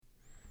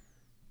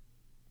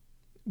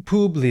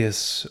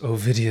Publius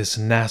Ovidius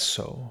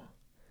Naso,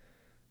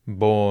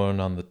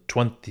 born on the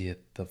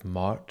 20th of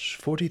March,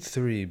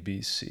 43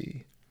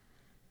 BC,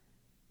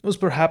 was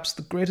perhaps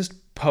the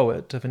greatest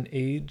poet of an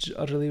age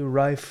utterly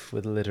rife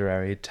with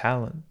literary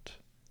talent.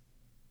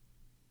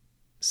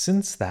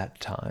 Since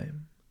that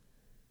time,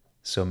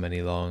 so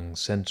many long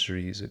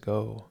centuries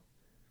ago,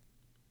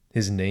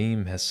 his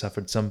name has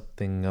suffered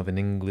something of an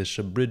English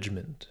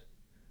abridgment.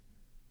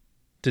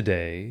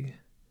 Today,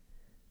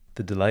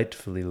 the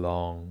delightfully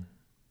long,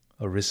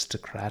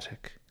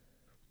 aristocratic,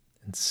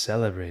 and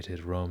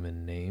celebrated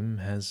Roman name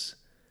has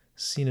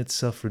seen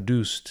itself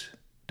reduced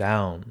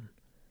down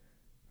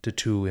to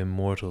two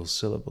immortal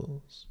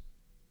syllables: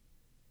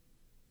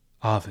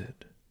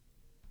 Ovid.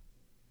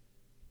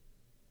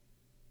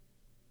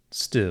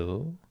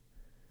 Still,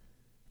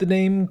 the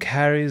name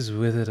carries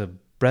with it a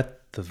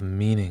breadth of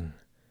meaning,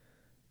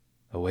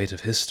 a weight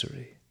of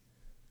history,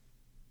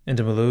 and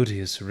a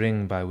melodious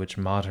ring by which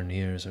modern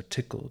ears are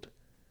tickled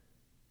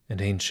and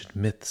ancient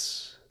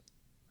myths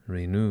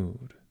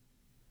renewed.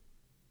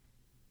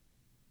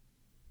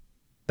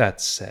 That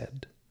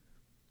said,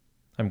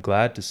 I'm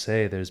glad to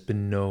say there's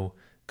been no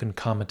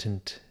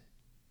concomitant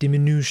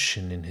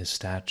diminution in his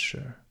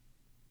stature.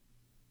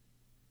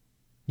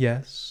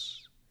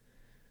 Yes,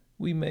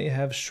 we may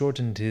have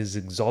shortened his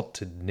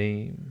exalted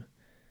name,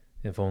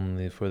 if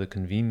only for the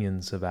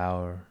convenience of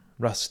our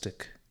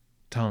rustic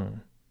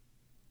tongue.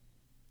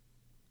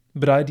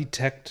 But I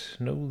detect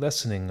no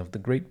lessening of the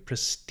great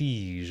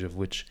prestige of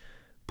which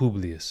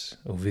Publius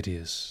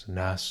Ovidius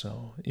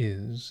Naso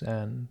is,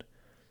 and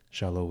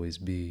shall always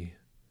be,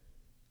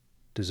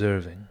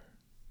 deserving.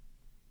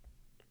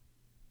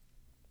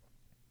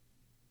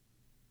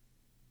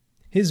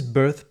 His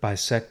birth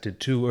bisected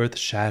two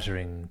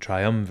earth-shattering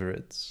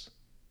triumvirates.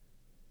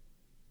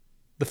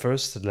 The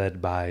first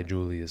led by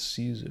Julius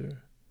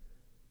Caesar,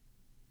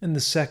 and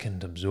the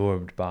second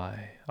absorbed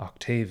by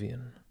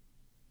Octavian.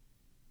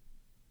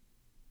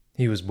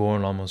 He was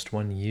born almost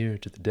 1 year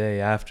to the day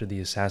after the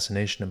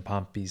assassination in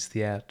Pompey's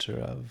theater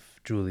of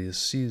Julius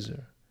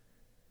Caesar,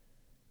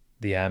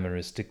 the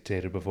amorous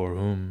dictator before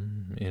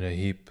whom, in a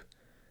heap,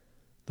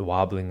 the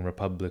wobbling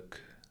republic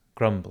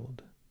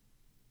crumbled.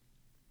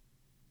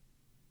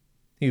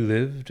 He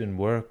lived and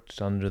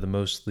worked under the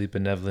mostly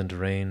benevolent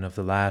reign of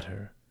the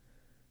latter,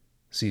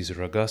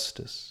 Caesar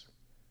Augustus,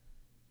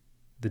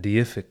 the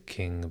deific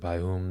king by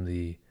whom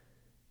the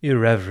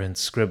irreverent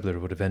scribbler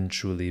would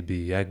eventually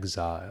be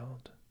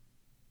exiled.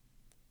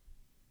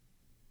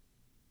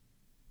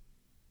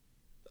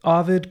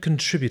 Ovid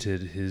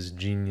contributed his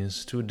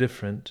genius to a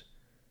different,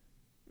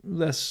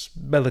 less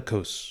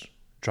bellicose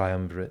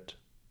triumvirate,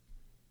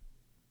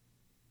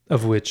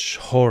 of which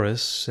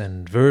Horace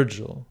and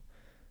Virgil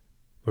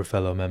were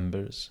fellow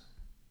members.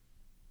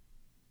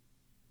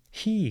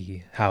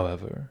 He,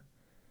 however,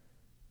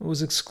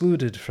 was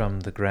excluded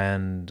from the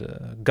grand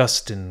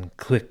Augustan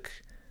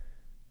clique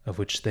of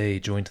which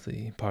they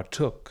jointly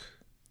partook.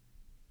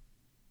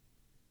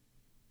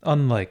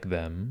 Unlike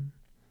them,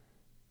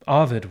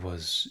 Ovid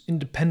was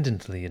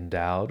independently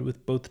endowed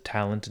with both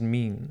talent and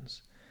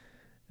means,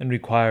 and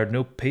required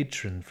no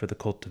patron for the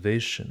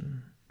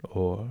cultivation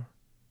or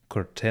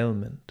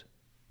curtailment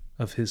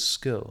of his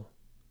skill.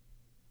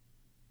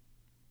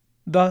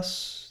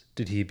 Thus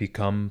did he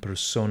become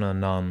persona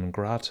non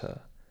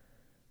grata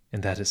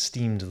in that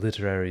esteemed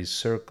literary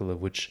circle of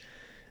which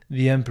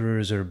the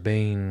emperor's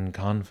urbane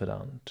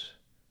confidant,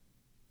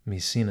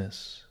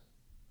 Maecenas,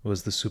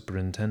 was the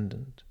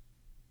superintendent.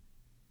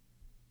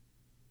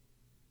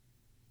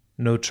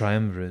 No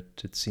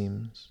triumvirate, it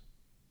seems,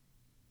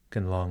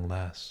 can long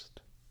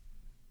last.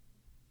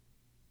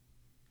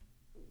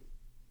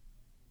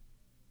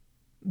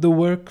 The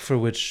work for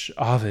which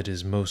Ovid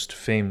is most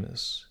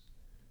famous,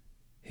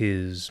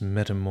 his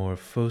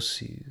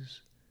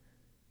Metamorphoses,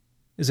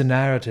 is a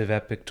narrative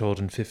epic told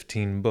in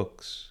 15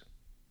 books.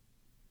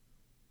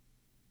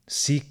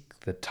 Seek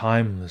the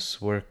timeless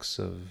works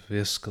of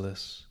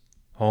Aeschylus,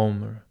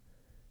 Homer,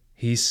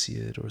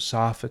 Hesiod, or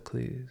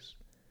Sophocles,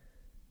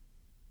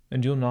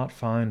 and you'll not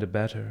find a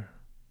better,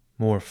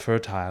 more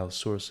fertile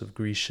source of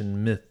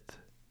Grecian myth.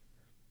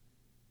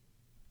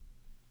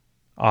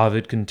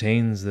 Ovid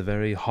contains the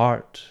very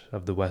heart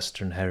of the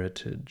Western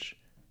heritage,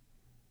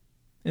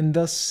 and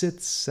thus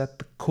sits at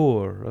the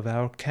core of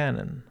our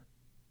canon.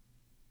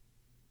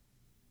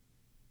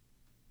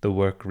 The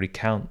work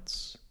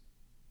recounts,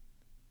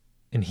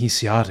 in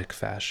Hesiodic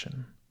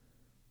fashion,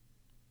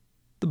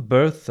 the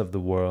birth of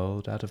the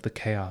world out of the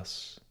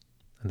chaos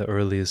and the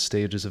earliest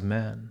stages of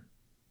man.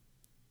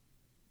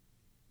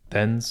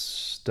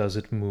 Thence does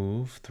it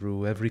move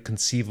through every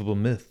conceivable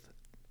myth,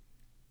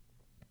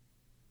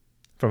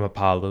 from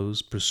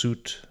Apollo's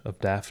pursuit of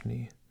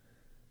Daphne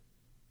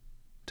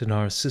to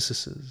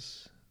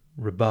Narcissus's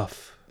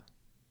rebuff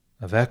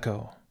of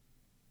Echo,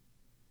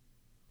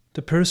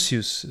 to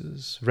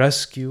Perseus's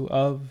rescue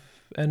of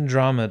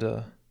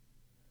Andromeda,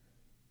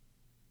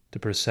 to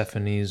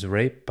Persephone's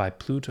rape by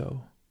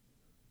Pluto,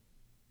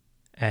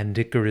 and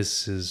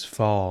Icarus's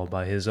fall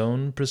by his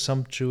own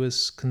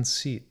presumptuous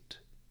conceit.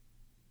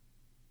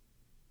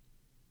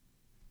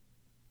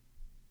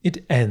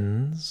 It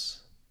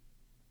ends,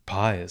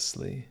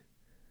 piously,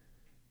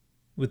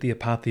 with the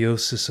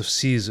apotheosis of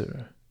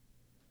Caesar,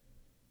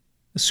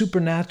 a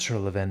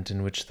supernatural event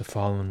in which the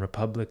fallen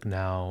republic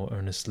now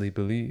earnestly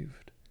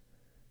believed.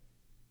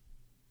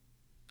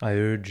 I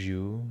urge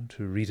you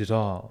to read it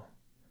all,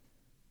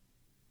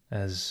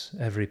 as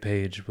every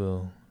page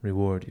will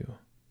reward you.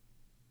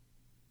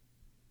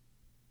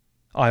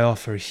 I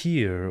offer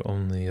here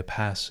only a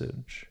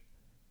passage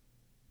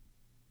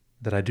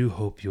that I do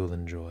hope you'll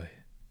enjoy.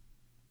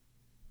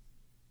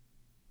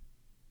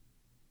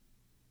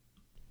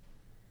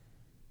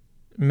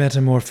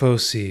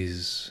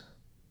 Metamorphoses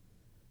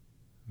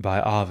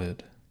by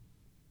Ovid.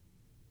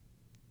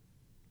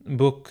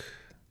 Book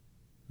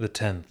the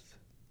 10th.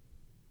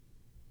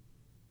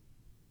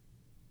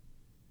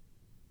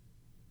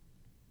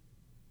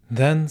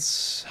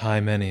 Thence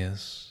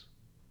Hymenaeus,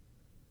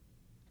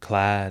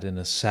 clad in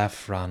a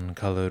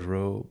saffron-colored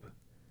robe,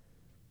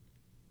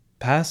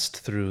 passed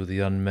through the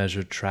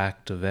unmeasured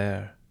tract of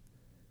air,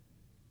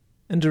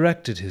 and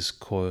directed his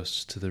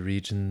course to the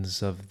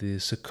regions of the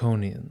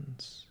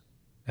Ciconians,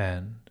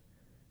 and,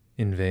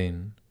 in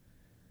vain,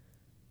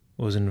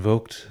 was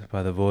invoked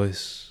by the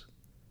voice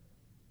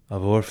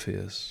of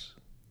Orpheus.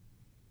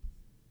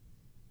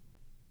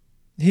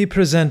 He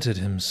presented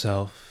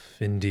himself,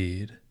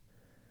 indeed,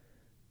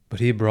 but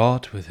he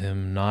brought with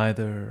him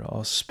neither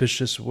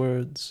auspicious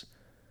words,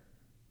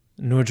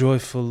 nor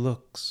joyful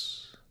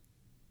looks,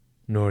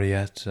 nor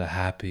yet a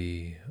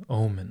happy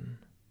omen.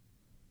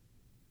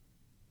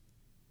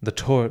 The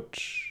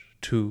torch,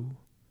 too,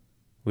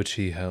 which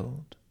he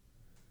held,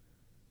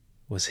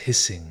 was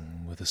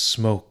hissing with a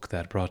smoke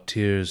that brought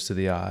tears to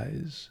the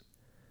eyes,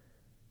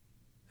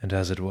 and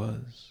as it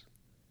was,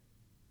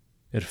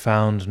 it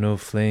found no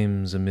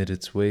flames amid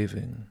its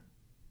waving.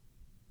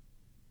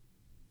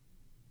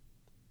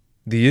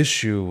 The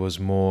issue was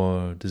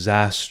more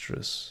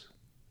disastrous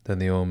than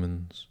the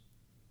omens.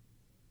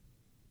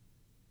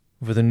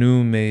 For the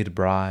new-made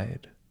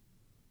bride,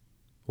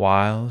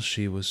 while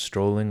she was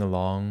strolling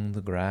along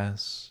the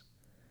grass,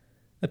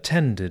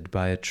 attended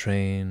by a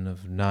train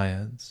of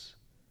naiads,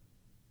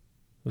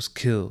 was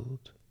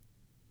killed,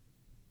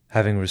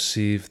 having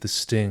received the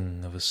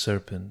sting of a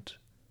serpent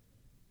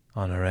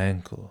on her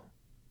ankle.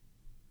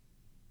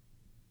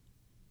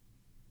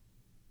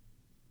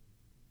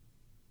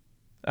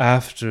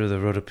 After the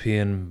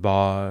Rhodopean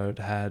bard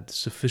had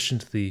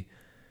sufficiently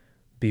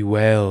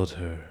bewailed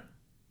her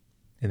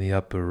in the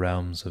upper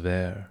realms of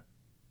air,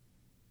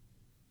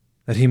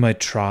 that he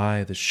might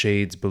try the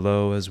shades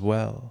below as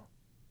well,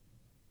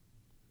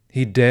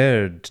 he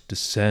dared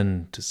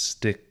descend to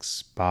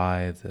Styx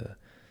by the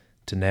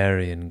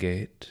Taenarian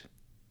gate,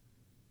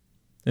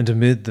 and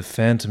amid the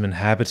phantom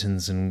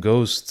inhabitants and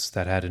ghosts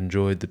that had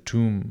enjoyed the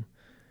tomb,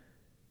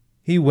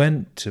 he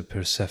went to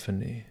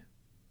Persephone,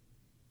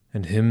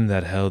 and him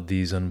that held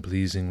these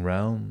unpleasing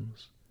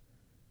realms,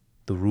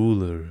 the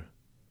ruler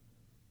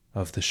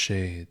of the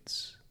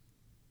shades.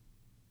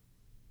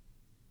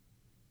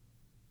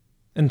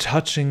 And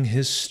touching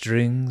his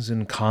strings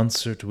in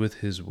concert with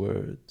his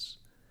words,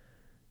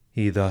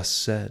 he thus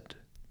said,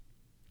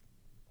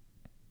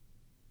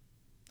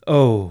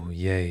 O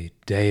ye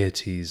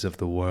deities of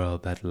the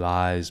world that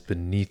lies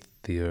beneath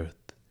the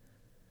earth,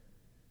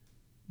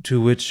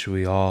 to which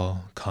we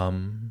all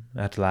come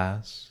at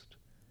last,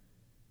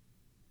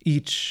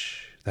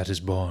 each that is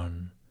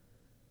born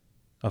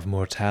of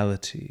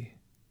mortality.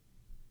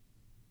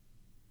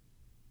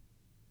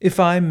 If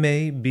I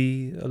may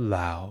be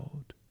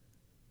allowed,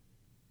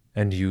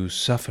 and you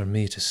suffer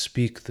me to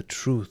speak the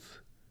truth,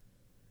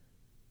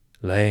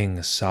 laying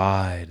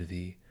aside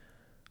the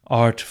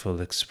artful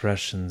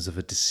expressions of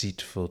a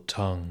deceitful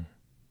tongue,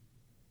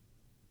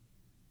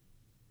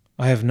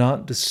 I have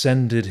not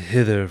descended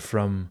hither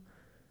from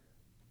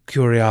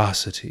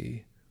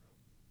curiosity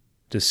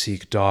to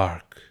seek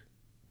dark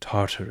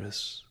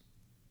Tartarus,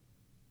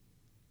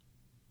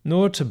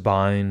 nor to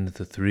bind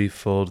the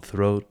threefold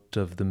throat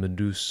of the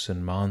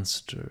Medusan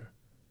monster,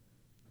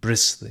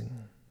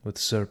 bristling with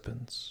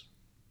serpents.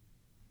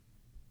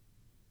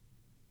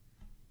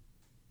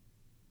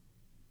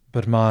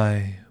 But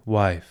my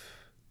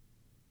wife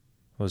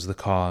was the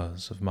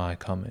cause of my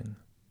coming,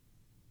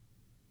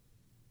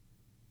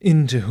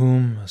 into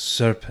whom a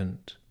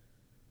serpent,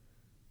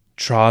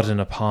 trodden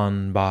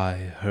upon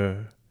by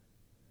her,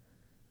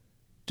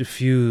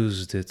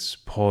 diffused its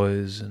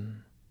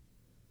poison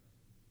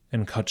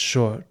and cut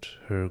short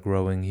her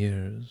growing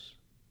years.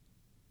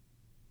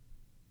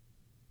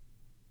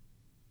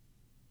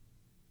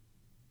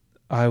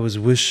 I was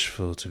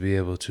wishful to be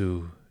able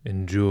to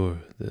endure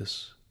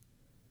this,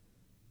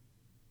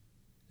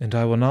 and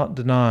I will not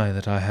deny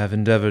that I have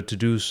endeavored to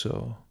do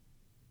so.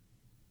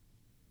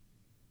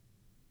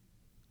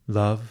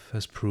 Love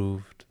has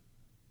proved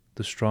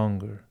the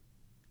stronger.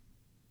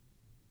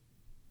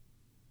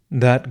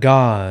 That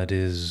God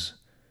is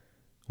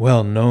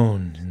well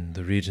known in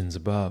the regions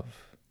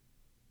above.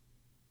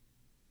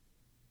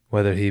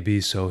 Whether he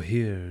be so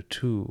here,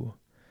 too,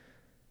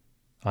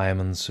 I am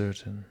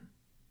uncertain.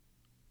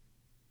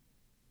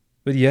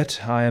 But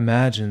yet I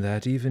imagine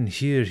that even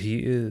here he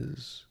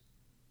is.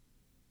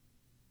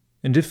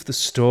 And if the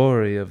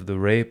story of the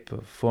rape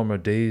of former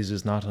days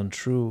is not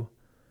untrue,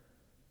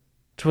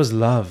 'twas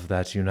love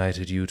that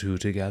united you two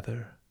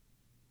together.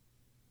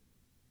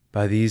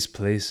 By these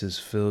places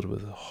filled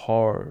with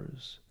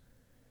horrors,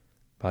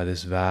 by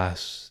this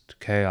vast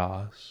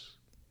chaos,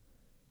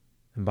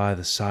 and by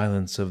the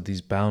silence of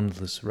these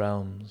boundless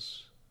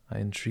realms, I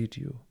entreat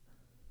you,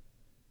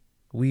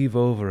 weave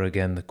over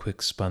again the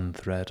quick-spun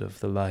thread of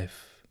the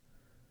life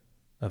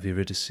of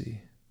Eurydice.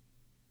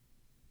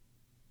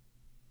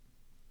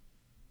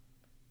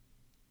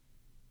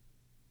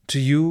 To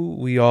you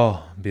we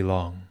all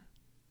belong,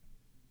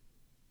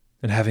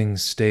 and having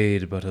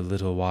stayed but a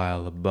little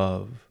while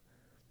above,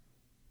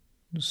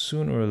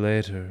 sooner or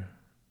later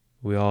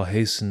we all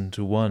hasten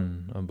to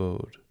one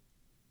abode.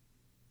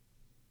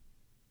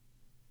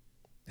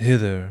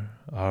 Hither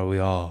are we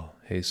all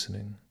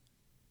hastening.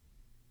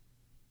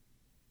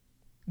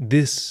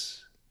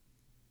 This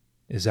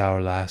is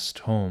our last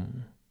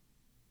home,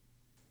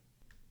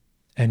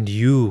 and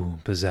you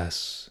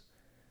possess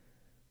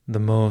the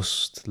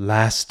most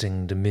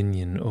lasting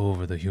dominion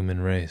over the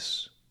human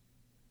race.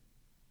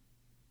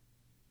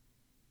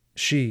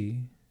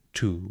 She,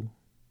 too,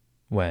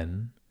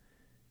 when,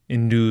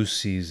 in due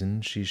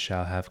season, she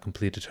shall have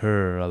completed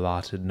her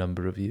allotted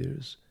number of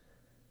years,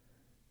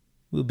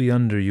 will be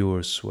under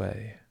your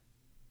sway.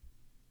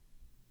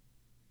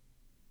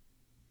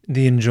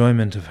 The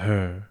enjoyment of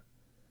her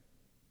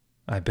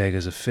I beg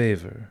as a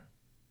favor.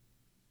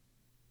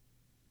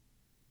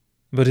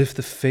 But if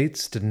the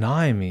fates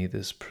deny me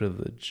this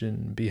privilege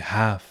in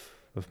behalf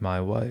of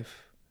my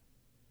wife,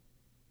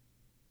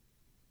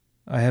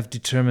 I have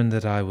determined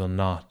that I will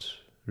not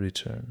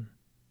return.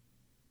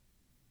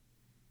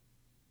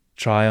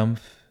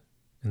 Triumph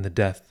in the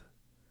death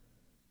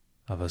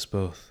of us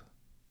both.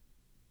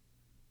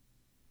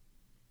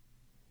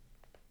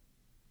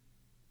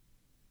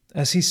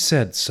 As he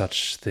said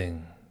such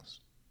things,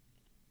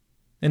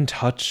 and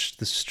touched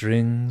the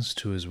strings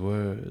to his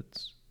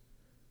words,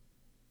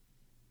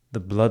 the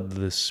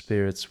bloodless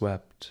spirits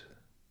wept.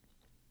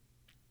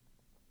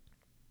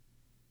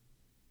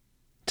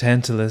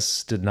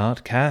 Tantalus did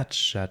not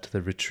catch at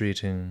the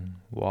retreating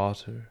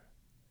water,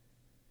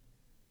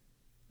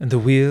 and the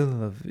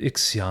wheel of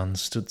Ixion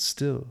stood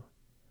still,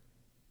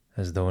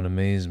 as though in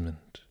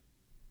amazement.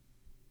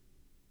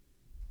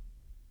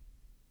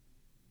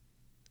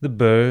 The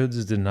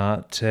birds did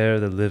not tear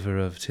the liver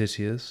of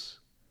Tityus,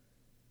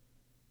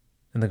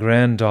 and the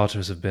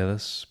granddaughters of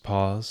Belus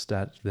paused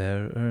at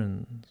their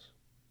urns.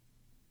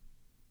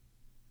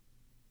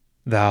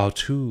 Thou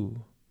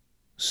too,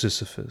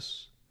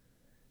 Sisyphus,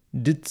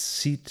 didst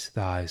seat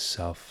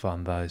thyself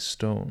on thy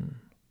stone.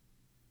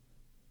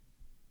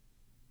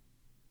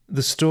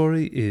 The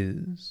story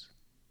is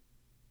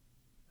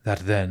that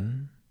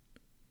then,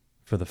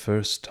 for the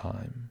first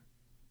time,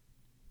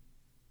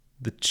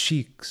 the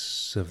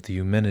cheeks of the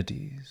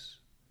Eumenides,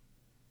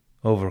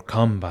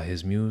 overcome by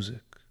his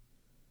music,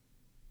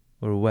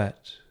 were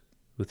wet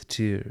with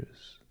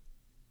tears.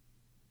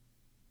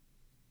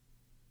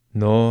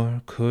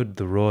 Nor could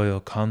the royal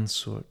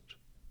consort,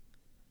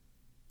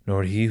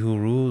 nor he who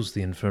rules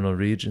the infernal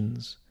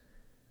regions,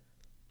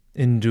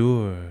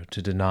 endure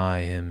to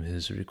deny him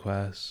his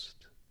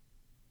request.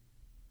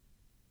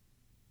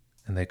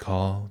 And they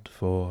called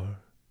for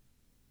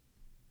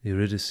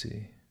Eurydice.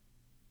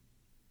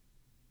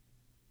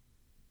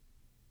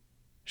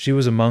 She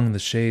was among the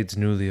shades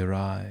newly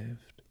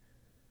arrived,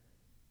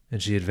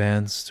 and she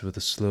advanced with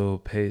a slow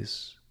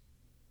pace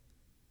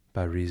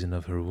by reason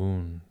of her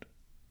wound.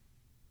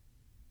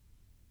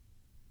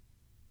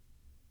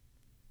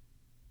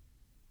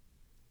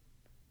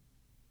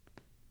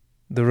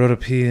 The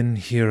Rhodopean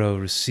hero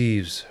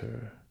receives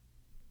her,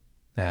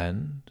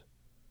 and,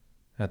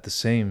 at the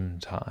same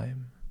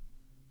time,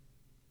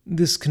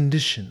 this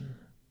condition,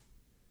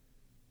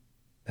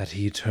 that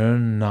he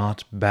turn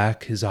not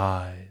back his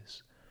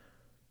eyes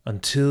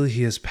until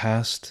he has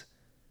passed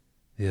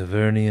the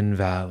Avernian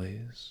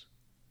valleys,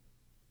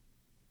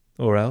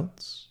 or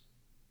else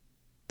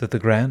that the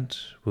grant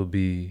will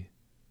be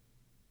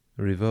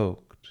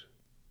revoked.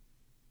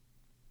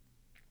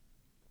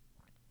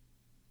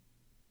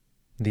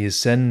 The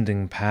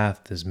ascending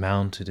path is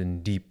mounted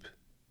in deep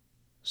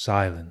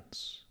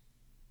silence,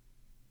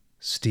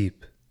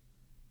 steep,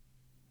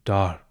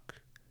 dark,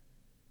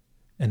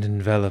 and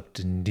enveloped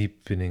in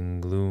deepening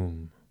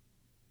gloom.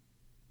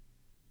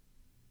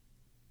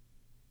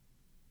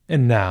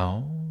 And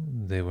now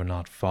they were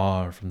not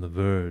far from the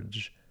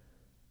verge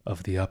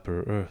of the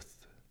upper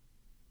earth.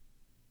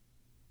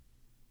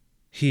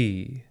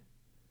 He,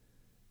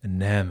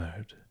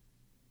 enamored,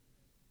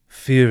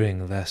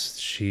 fearing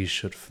lest she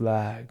should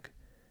flag,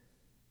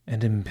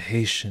 and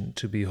impatient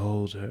to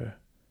behold her,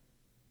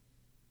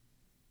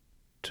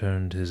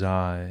 turned his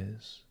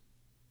eyes,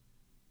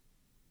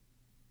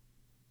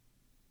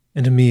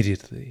 and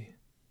immediately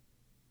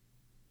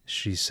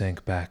she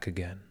sank back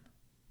again.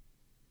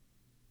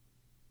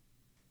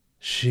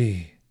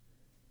 She,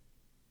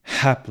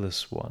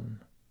 hapless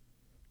one,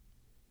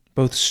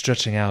 both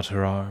stretching out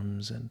her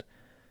arms and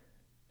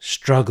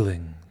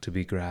struggling to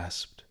be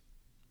grasped,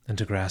 and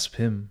to grasp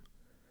him,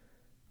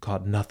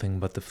 caught nothing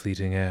but the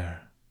fleeting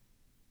air.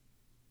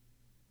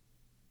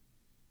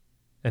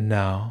 And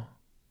now,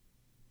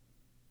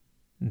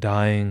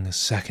 dying a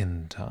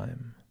second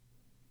time,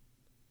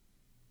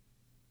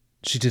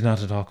 she did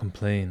not at all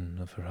complain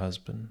of her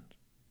husband.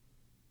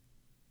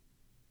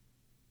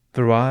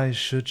 For why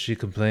should she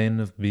complain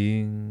of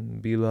being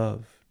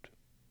beloved?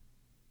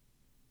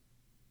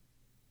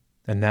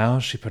 And now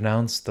she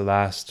pronounced the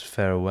last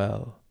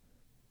farewell,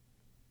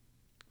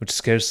 which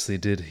scarcely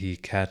did he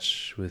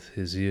catch with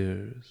his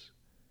ears,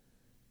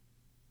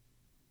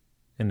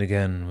 and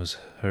again was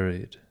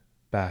hurried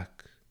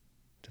back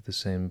to the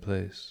same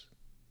place.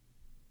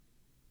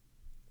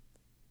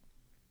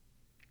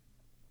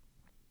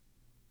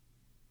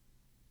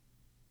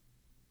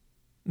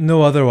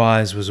 No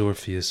otherwise was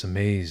Orpheus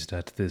amazed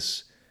at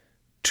this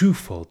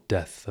twofold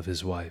death of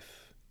his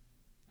wife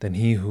than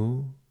he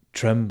who,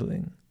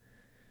 trembling,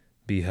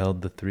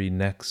 beheld the three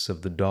necks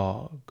of the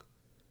dog,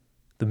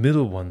 the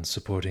middle one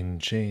supporting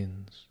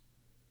chains,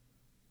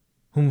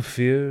 whom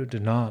fear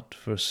did not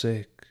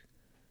forsake,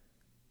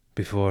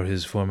 before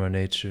his former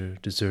nature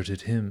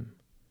deserted him,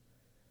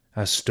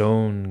 as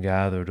stone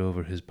gathered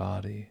over his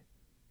body.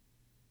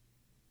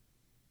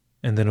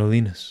 And then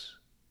Olenus,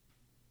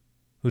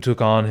 who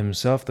took on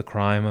himself the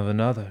crime of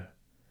another,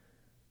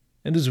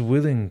 and is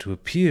willing to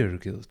appear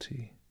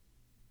guilty.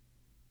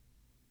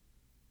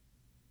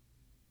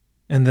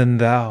 And then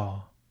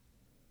thou,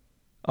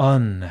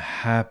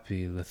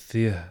 unhappy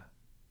Letheia,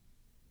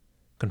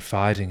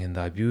 confiding in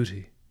thy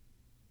beauty,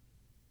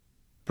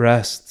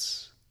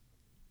 breasts,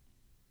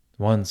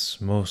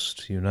 once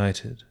most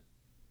united,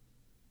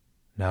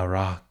 now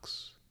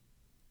rocks,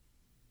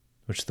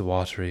 which the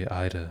watery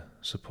Ida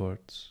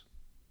supports.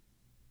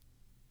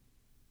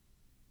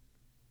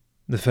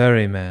 The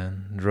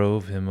ferryman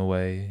drove him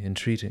away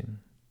entreating,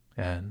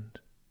 and,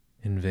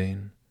 in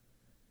vain,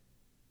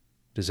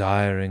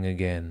 desiring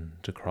again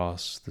to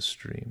cross the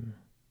stream.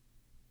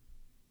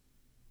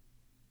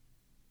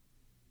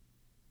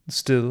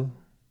 Still,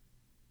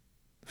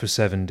 for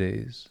 7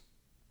 days,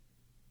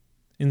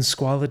 in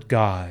squalid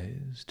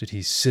guise did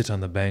he sit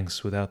on the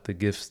banks without the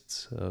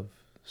gifts of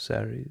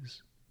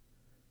Ceres.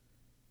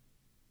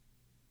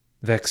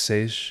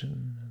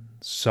 Vexation and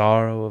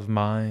sorrow of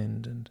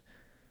mind and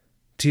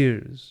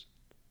tears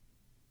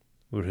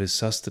were his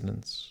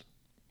sustenance.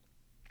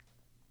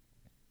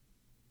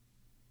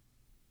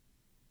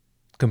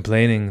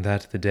 Complaining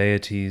that the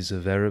deities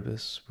of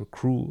Erebus were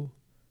cruel,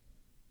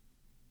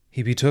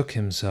 he betook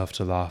himself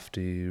to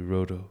lofty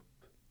Rhodope.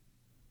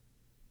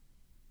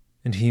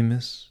 And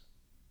Hemus,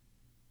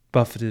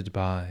 buffeted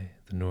by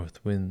the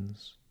north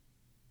winds.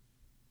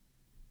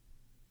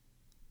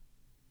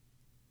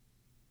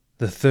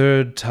 The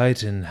third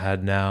Titan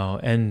had now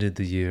ended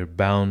the year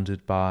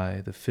bounded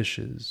by the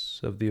fishes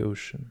of the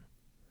ocean.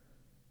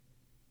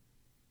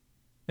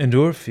 And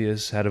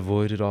Orpheus had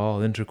avoided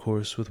all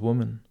intercourse with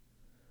woman,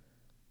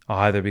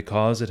 either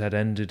because it had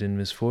ended in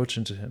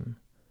misfortune to him,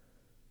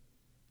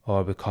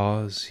 or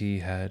because he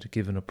had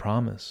given a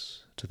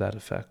promise to that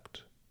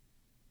effect.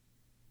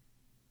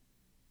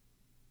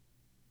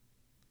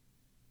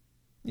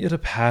 Yet a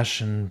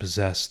passion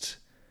possessed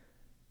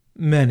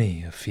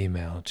many a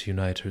female to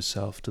unite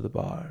herself to the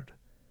bard,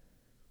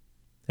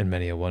 and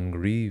many a one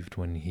grieved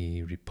when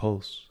he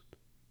repulsed.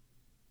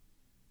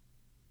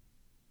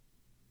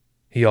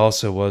 He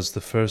also was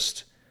the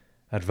first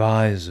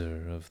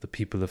adviser of the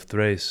people of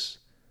Thrace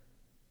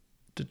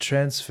to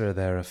transfer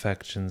their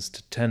affections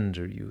to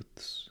tender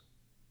youths,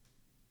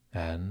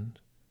 and,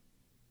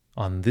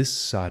 on this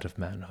side of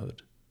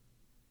manhood,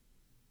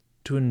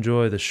 to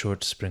enjoy the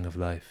short spring of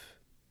life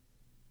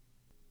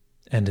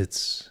and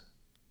its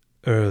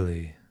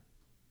early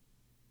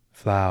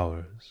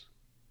flowers.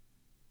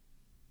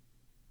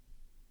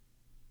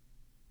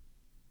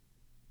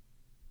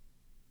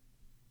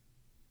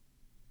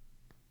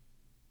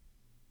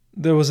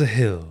 There was a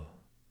hill,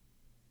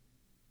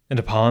 and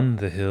upon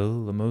the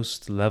hill a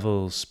most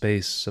level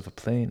space of a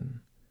plain,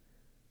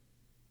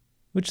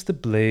 which the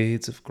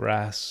blades of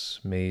grass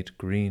made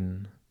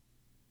green.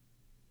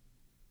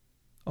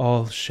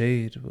 All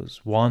shade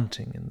was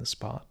wanting in the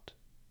spot.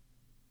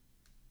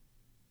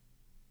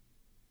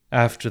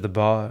 After the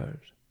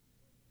bard,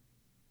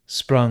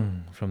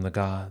 sprung from the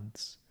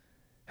gods,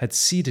 had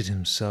seated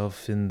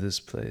himself in this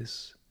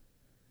place,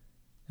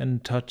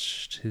 and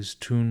touched his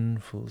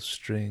tuneful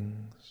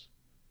strings,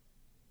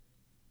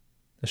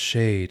 a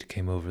shade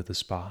came over the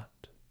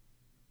spot.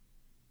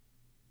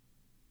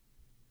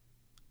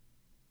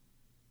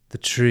 The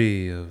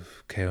tree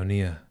of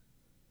Chaonia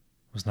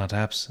was not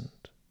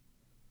absent,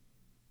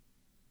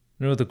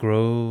 nor the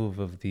grove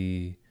of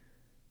the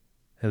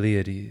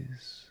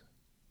Heliades,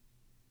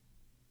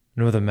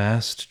 nor the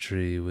mast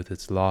tree with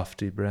its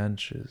lofty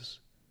branches,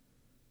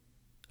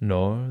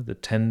 nor the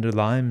tender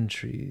lime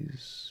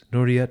trees,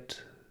 nor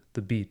yet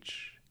the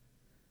beech,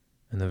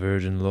 and the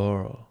virgin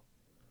laurel,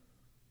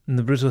 and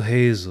the brittle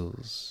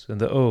hazels,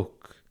 and the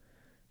oak,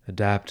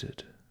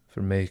 adapted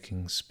for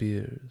making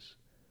spears,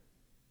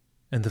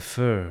 and the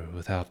fir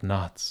without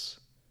knots,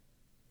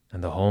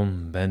 and the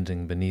holm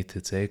bending beneath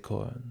its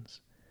acorns,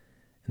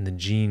 and the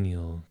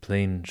genial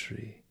plane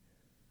tree,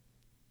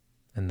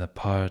 and the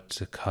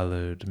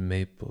part-colored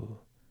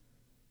maple,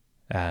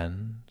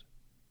 and,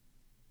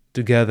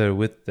 together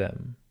with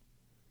them,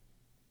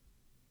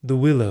 the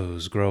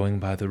willows growing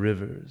by the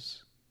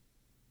rivers,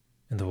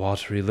 and the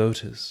watery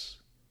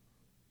lotus,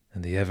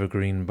 and the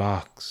evergreen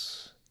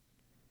box,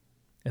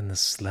 and the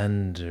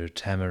slender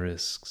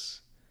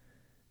tamarisks,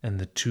 and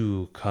the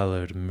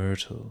two-colored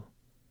myrtle,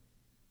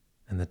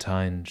 and the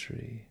tine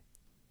tree,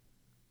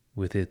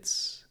 with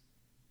its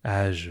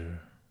azure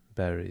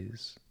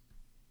berries.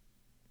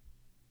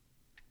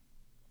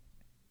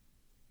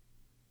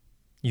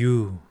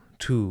 You,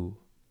 too,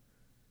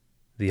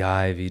 the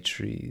ivy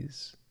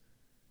trees,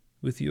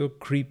 with your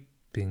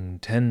creeping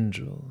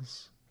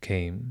tendrils,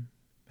 came,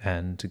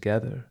 and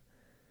together,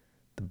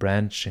 the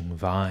branching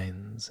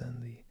vines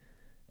and the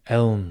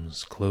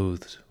elms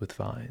clothed with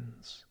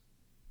vines,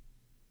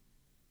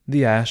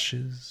 the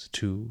ashes,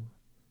 too,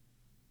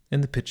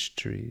 and the pitch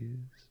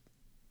trees,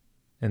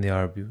 and the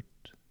arbute,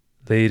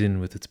 laden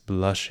with its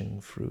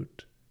blushing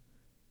fruit,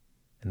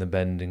 and the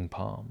bending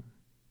palm,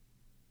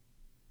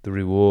 the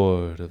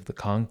reward of the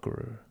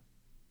conqueror,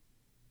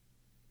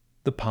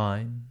 the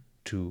pine,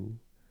 too,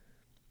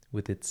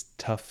 with its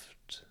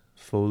tuft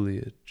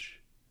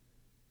foliage,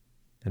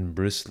 and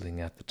bristling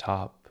at the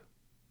top,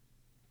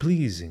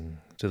 pleasing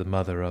to the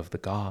mother of the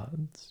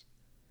gods,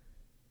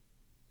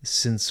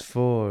 since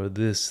for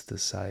this the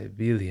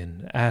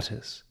Cybelian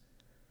Attis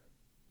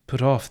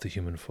put off the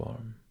human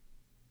form,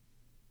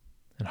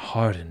 and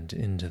hardened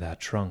into that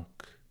trunk.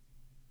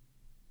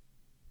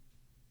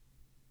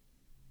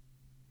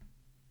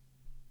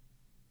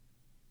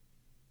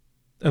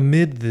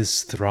 Amid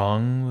this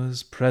throng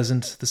was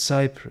present the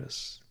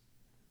cypress,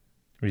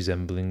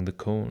 resembling the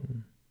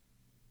cone,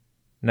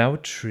 now a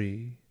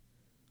tree,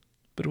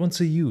 but once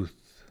a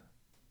youth,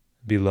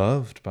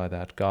 beloved by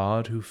that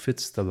god who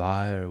fits the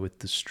lyre with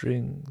the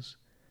strings,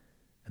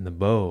 and the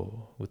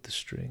bow with the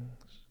strings.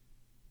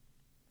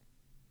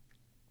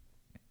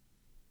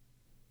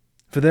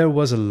 For there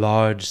was a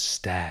large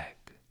stag,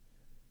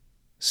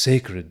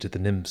 sacred to the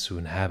nymphs who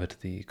inhabit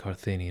the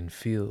Carthanian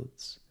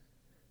fields,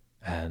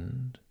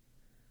 and,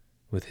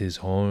 with his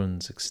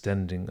horns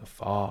extending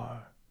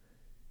afar,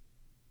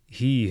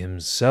 he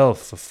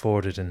himself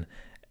afforded an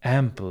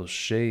ample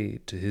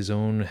shade to his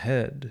own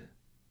head.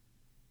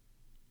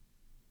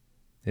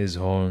 His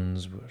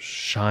horns were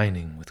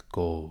shining with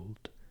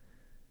gold,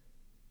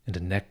 and a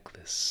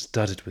necklace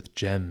studded with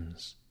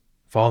gems,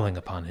 falling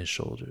upon his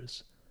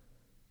shoulders,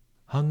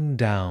 hung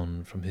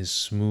down from his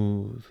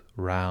smooth,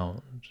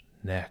 round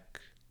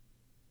neck.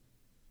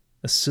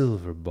 A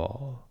silver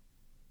ball,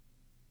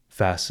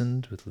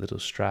 fastened with little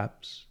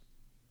straps,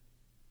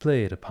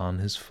 played upon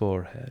his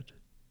forehead,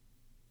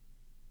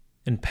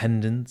 and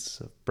pendants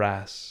of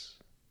brass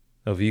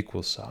of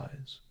equal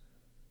size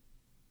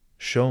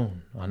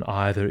shone on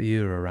either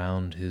ear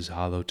around his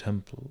hollow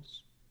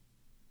temples.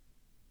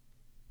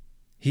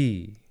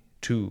 He,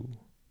 too,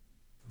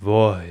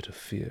 void of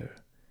fear,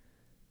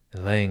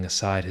 and laying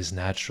aside his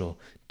natural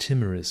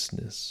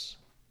timorousness,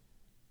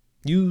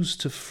 used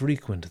to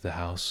frequent the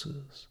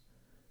houses,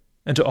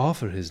 and to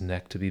offer his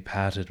neck to be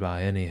patted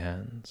by any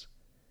hands,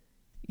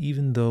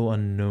 even though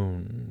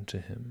unknown to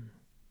him.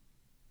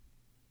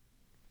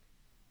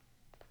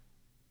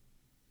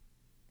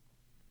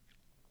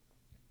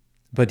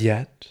 But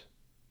yet,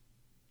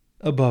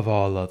 above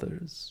all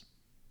others,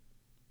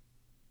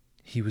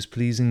 he was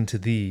pleasing to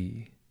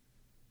thee,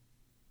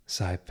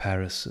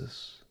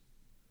 Cyparissus,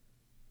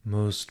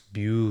 most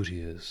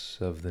beauteous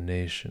of the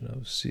nation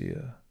of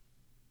Sia.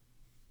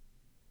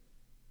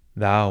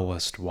 Thou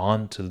wast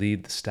wont to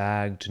lead the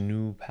stag to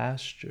new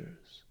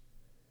pastures,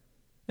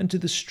 and to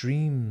the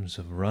streams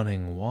of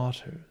running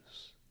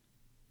waters.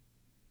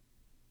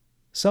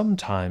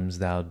 Sometimes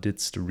thou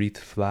didst wreath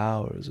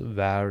flowers of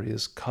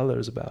various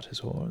colors about his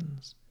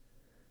horns,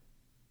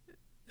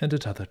 and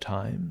at other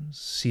times,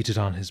 seated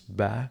on his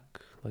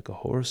back like a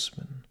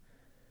horseman,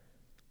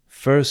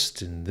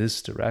 first in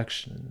this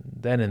direction,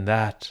 then in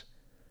that,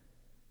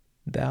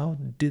 thou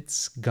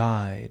didst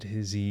guide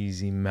his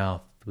easy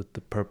mouth with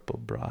the purple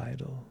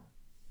bridle.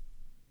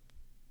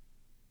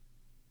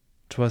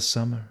 'Twas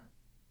summer,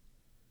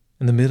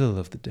 in the middle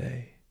of the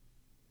day,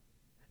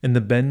 and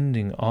the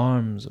bending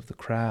arms of the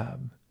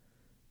crab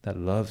that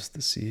loves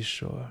the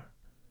seashore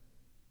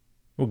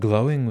were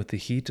glowing with the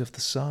heat of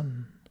the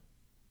sun.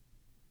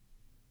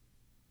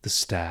 The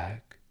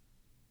stag,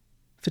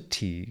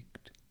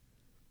 fatigued,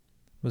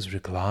 was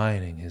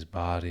reclining his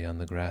body on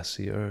the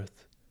grassy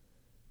earth,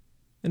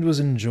 and was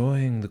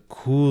enjoying the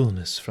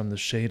coolness from the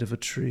shade of a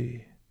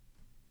tree.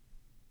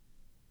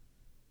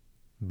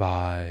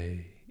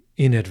 By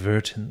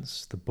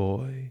inadvertence the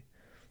boy,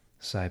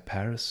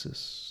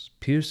 Cyparissus,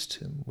 pierced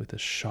him with a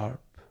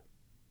sharp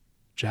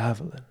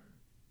javelin,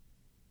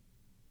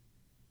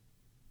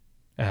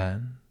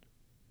 and,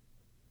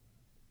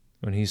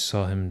 when he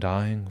saw him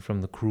dying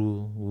from the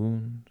cruel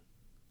wound,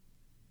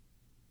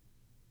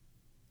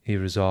 he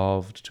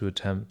resolved to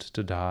attempt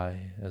to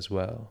die as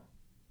well.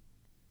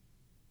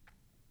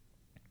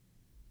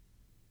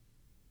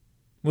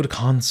 What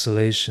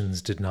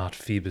consolations did not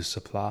Phoebus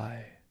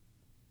supply?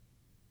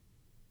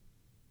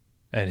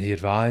 And he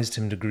advised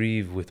him to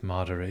grieve with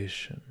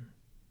moderation,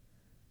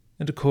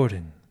 and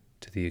according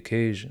to the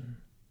occasion.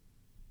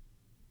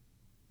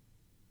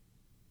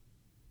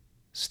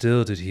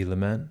 Still did he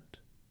lament,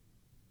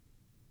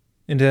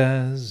 and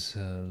as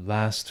a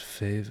last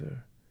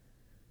favor,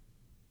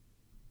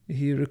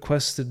 he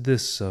requested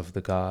this of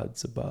the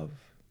gods above,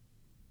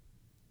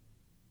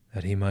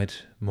 that he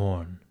might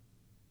mourn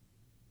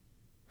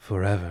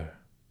forever.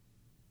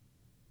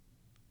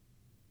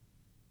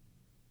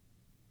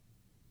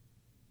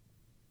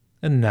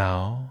 And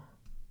now,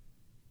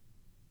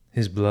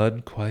 his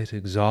blood quite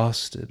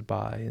exhausted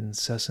by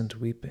incessant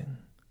weeping,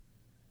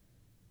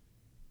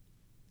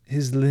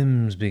 his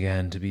limbs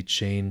began to be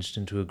changed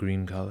into a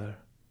green color,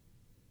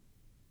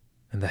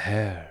 and the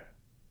hair,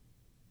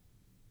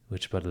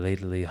 which but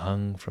lately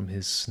hung from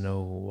his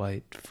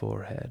snow-white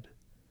forehead,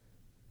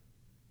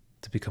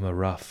 to become a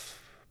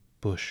rough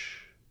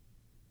bush,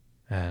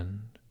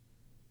 and,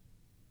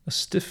 a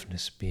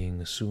stiffness being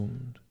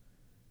assumed,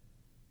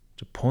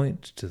 to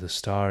point to the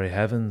starry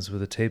heavens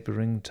with a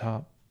tapering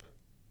top.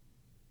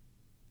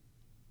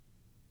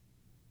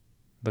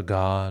 The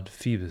god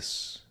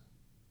Phoebus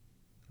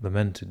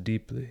lamented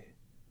deeply,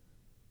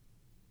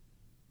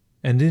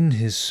 and in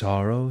his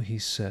sorrow he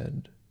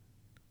said,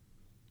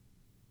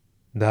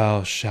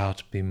 "Thou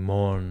shalt be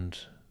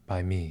mourned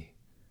by me,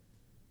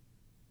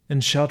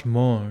 and shalt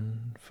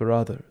mourn for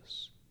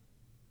others,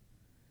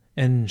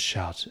 and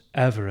shalt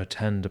ever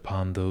attend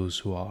upon those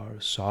who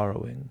are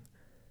sorrowing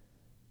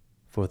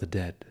for the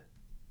dead."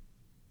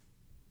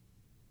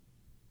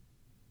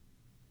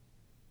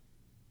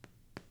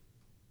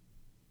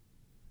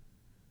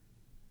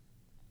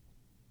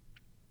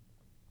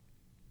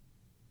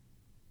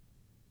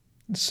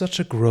 Such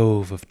a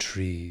grove of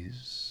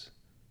trees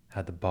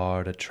had the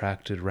bard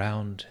attracted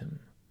round him,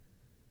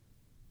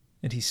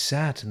 and he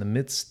sat in the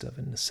midst of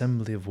an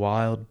assembly of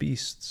wild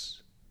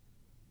beasts,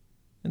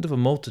 and of a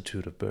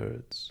multitude of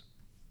birds.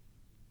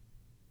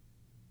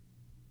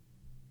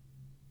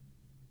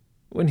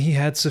 When he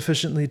had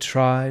sufficiently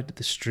tried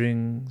the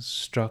strings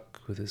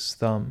struck with his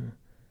thumb,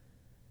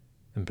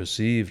 and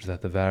perceived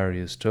that the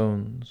various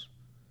tones,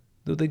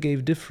 though they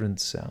gave different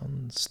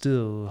sounds,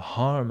 still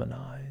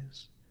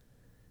harmonize,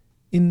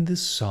 in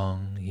this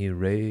song he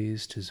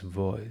raised his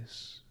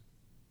voice.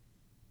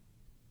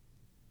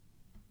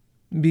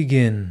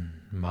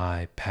 "Begin,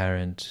 my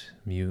parent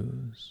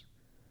muse,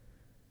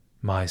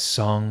 my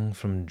song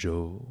from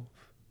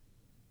Jove.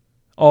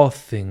 All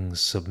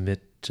things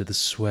submit to the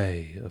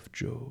sway of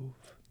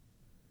Jove.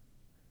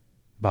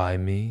 By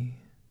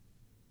me,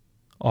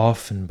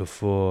 often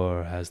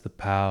before has the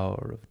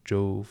power of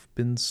Jove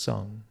been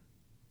sung.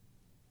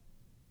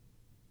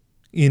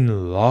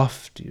 In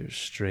loftier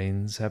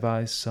strains have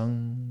I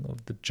sung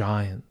of the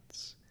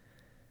giants,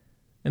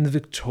 and the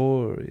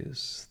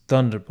victorious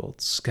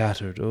thunderbolts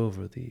scattered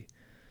over the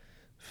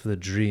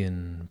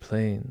Phlegraean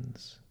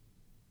plains.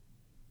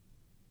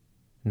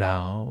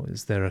 Now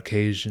is there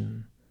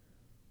occasion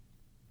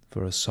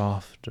for a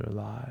softer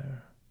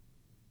lyre.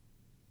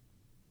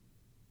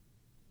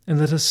 And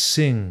let us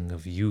sing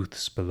of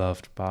youths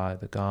beloved by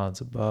the gods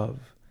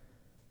above,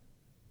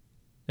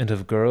 and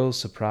of girls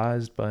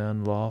surprised by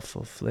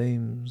unlawful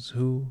flames,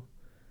 who,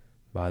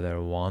 by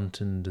their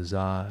wanton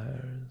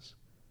desires,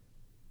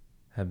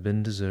 have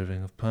been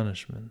deserving of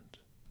punishment.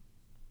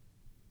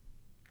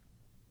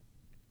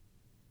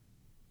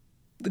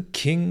 The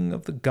king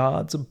of the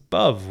gods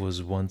above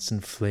was once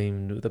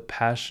inflamed with a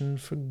passion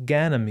for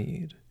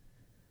Ganymede,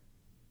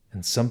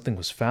 and something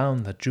was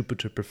found that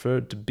Jupiter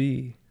preferred to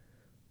be,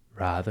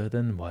 rather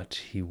than what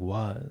he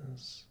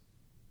was.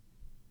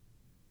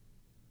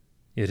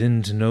 Yet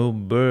into no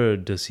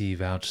bird does he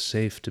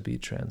vouchsafe to be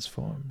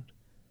transformed,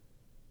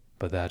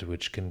 but that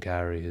which can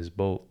carry his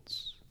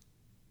bolts.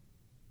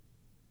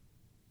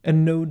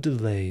 And no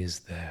delay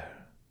is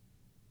there.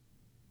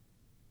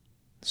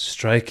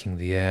 Striking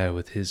the air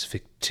with his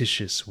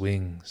fictitious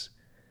wings,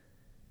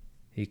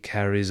 he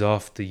carries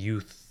off the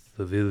youth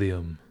of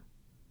Ilium,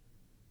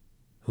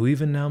 who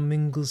even now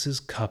mingles his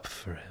cup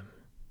for him,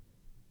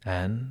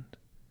 and,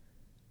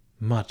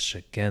 much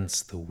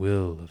against the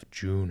will of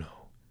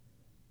Juno,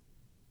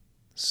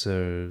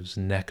 serves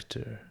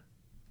nectar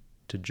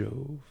to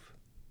Jove.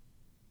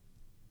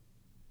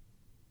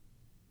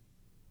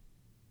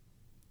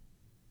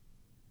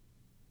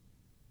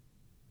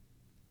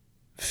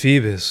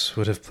 Phoebus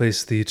would have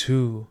placed thee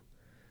too,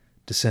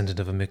 descendant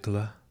of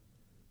Amycla,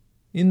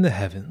 in the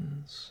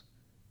heavens,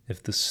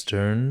 if the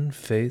stern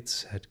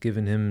fates had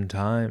given him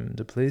time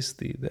to place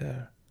thee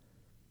there.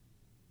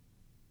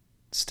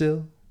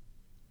 Still,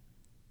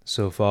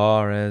 so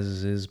far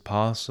as is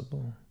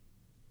possible,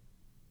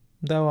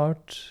 thou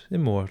art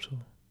immortal.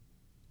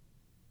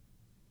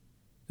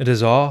 And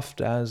as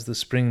oft as the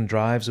spring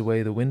drives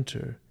away the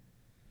winter,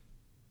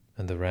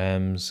 and the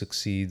ram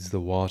succeeds the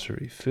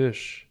watery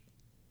fish,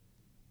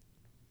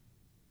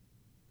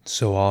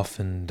 So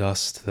often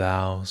dost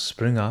thou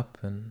spring up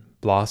and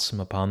blossom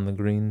upon the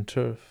green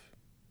turf.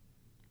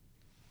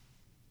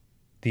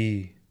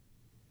 Thee,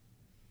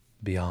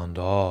 beyond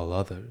all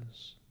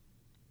others,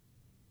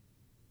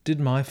 did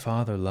my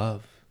father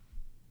love,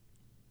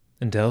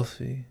 and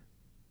Delphi,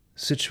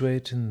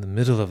 situate in the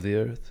middle of the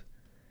earth,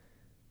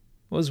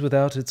 was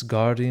without its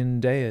guardian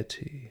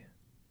deity,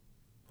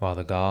 while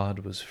the god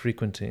was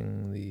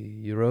frequenting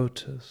the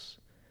Eurotas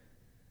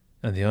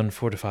and the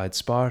unfortified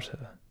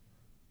Sparta,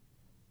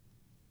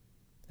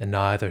 and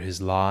neither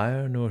his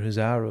lyre nor his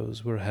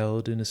arrows were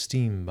held in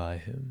esteem by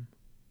him.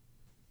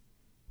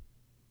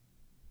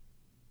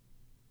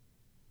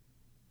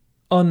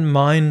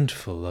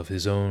 Unmindful of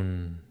his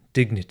own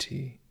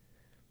dignity,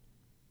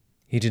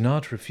 he did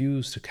not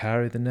refuse to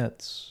carry the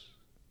nets,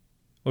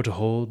 or to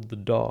hold the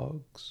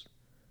dogs,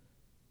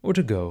 or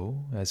to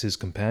go, as his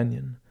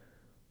companion,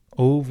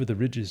 over the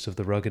ridges of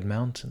the rugged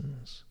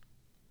mountains,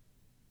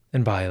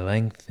 and by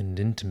lengthened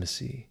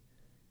intimacy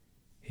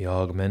he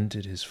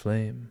augmented his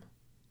flame.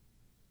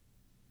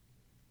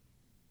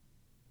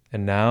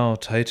 And now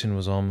Titan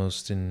was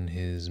almost in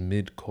his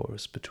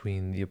mid-course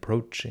between the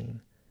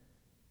approaching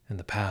and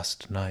the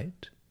past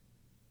night,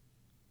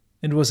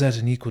 and was at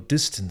an equal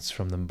distance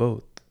from them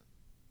both,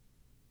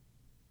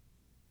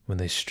 when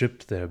they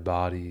stripped their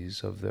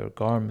bodies of their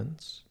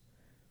garments,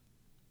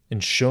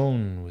 and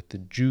shone with the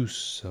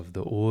juice of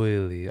the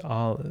oily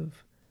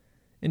olive,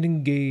 and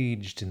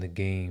engaged in the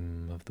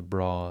game of the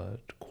broad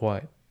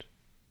quoit.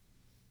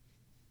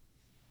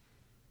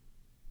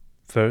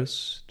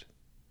 First,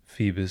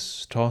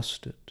 Phoebus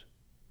tossed it,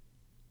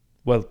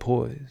 well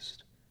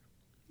poised,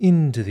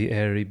 into the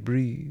airy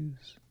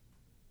breeze,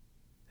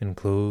 and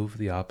clove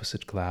the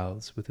opposite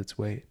clouds with its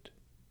weight.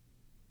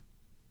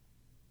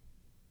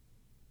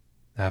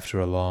 After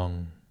a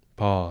long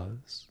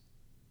pause,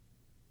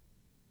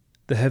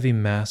 the heavy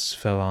mass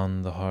fell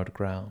on the hard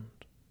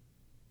ground,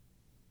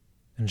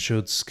 and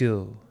showed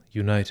skill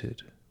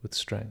united with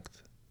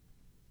strength.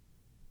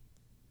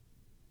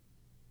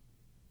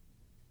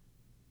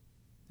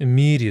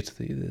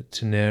 Immediately the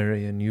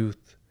Taenarian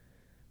youth,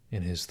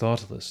 in his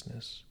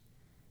thoughtlessness,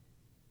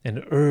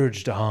 and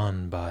urged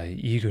on by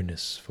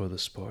eagerness for the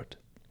sport,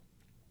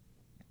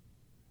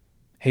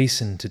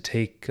 hastened to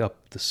take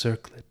up the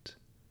circlet,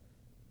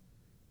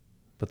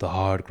 but the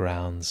hard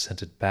ground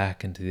sent it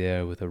back into the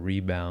air with a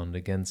rebound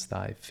against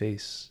thy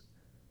face,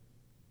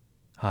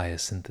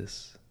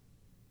 Hyacinthus.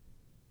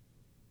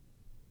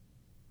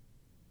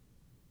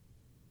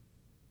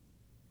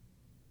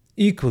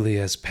 Equally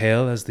as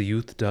pale as the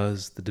youth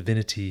does the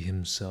divinity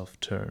himself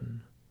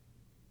turn,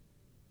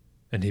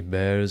 and he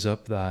bears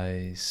up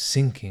thy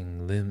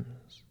sinking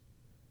limbs,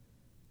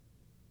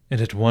 and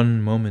at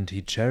one moment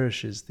he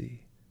cherishes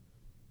thee,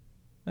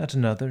 at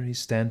another he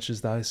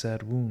stanches thy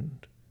sad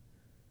wound,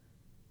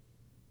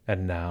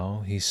 and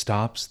now he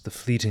stops the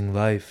fleeting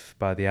life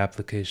by the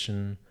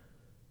application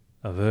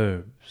of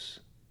herbs.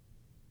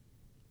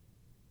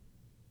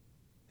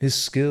 His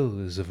skill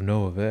is of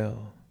no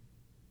avail.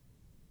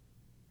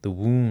 The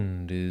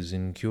wound is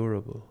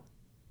incurable,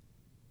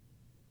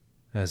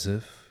 as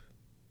if,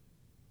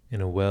 in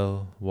a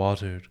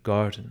well-watered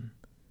garden,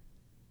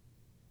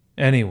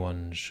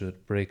 anyone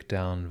should break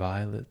down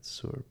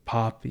violets or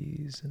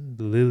poppies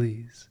and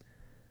lilies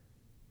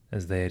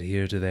as they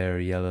adhere to their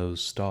yellow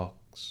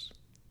stalks.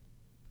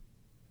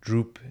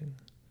 Drooping,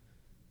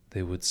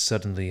 they would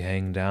suddenly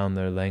hang down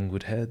their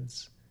languid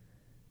heads,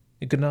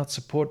 and could not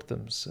support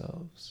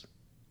themselves,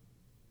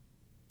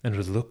 and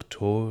would look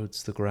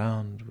towards the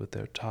ground with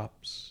their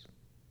tops.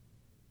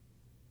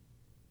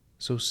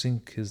 So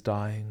sink his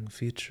dying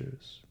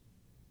features,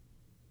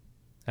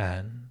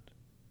 and,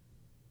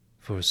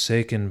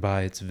 forsaken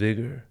by its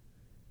vigor,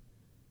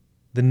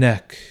 the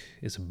neck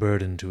is a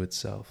burden to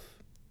itself,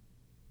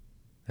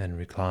 and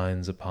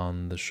reclines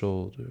upon the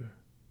shoulder.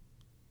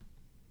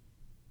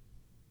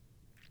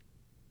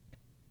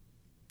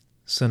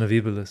 Son of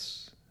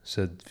Ebalus,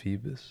 said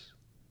Phoebus,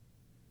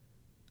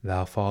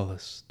 thou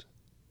fallest,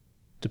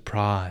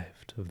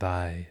 deprived of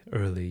thy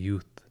early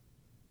youth,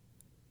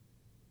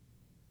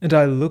 and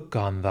I look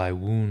on thy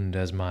wound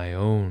as my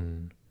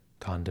own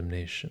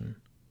condemnation.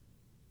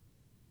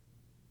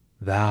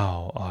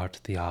 Thou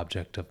art the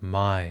object of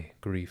my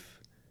grief,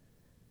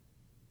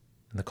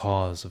 and the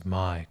cause of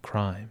my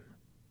crime.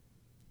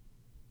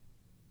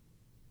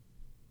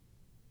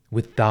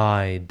 With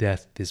thy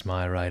death is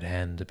my right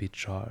hand to be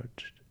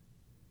charged.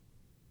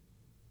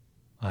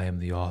 I am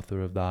the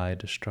author of thy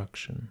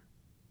destruction.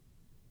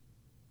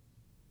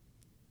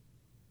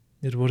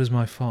 Yet what is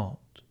my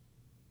fault?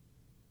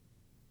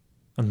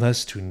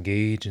 Unless to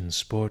engage in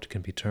sport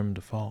can be termed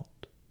a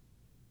fault.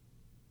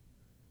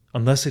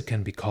 Unless it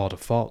can be called a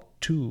fault,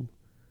 too,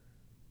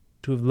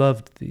 to have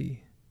loved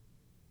thee.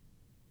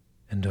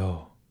 And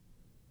oh,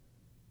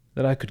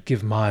 that I could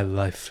give my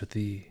life for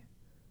thee,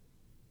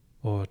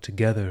 or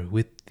together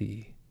with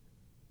thee.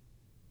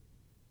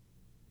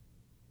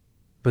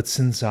 But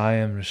since I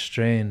am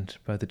restrained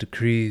by the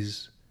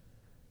decrees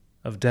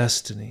of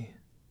destiny,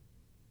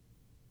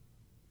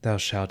 thou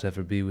shalt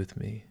ever be with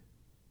me,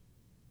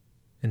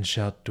 and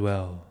shalt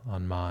dwell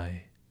on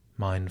my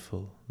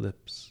mindful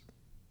lips.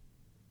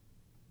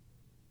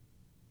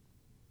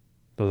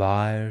 The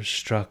lyre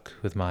struck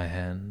with my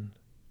hand,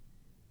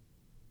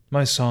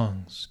 my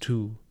songs,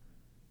 too,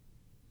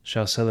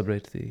 shall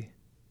celebrate thee,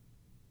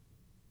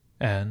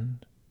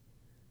 and,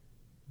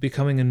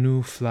 becoming a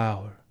new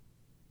flower,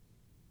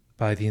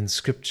 by the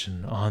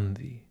inscription on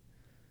thee,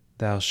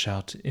 thou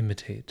shalt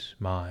imitate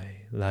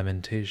my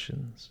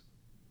lamentations.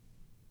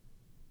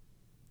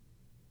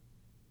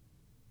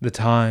 The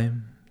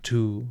time,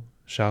 too,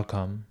 shall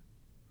come,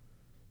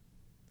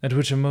 at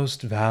which a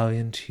most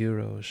valiant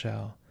hero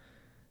shall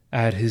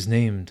add his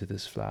name to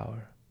this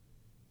flower,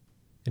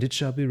 and it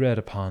shall be read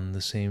upon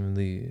the same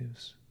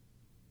leaves.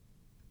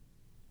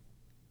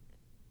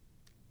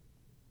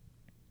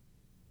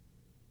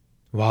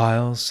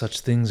 While such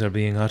things are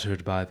being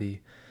uttered by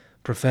the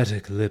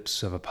prophetic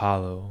lips of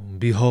Apollo,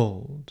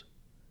 behold,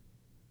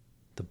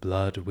 the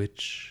blood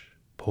which,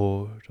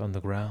 poured on the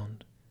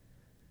ground,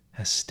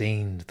 has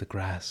stained the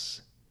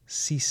grass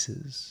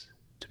ceases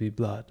to be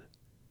blood,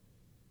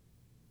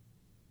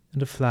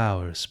 and a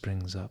flower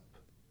springs up,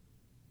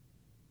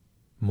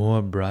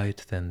 more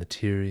bright than the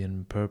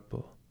Tyrian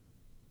purple,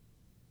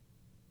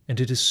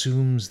 and it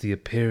assumes the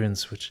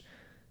appearance which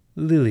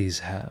lilies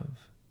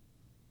have,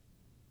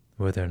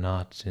 were there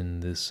not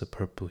in this a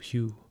purple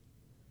hue,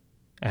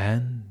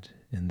 and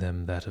in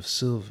them that of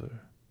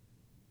silver.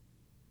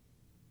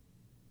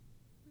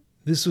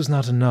 This was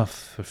not enough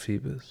for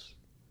Phoebus,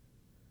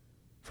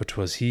 for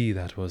 'twas he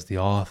that was the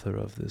author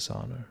of this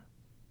honor.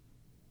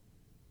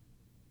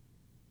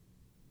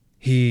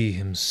 He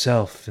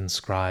himself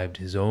inscribed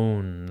his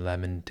own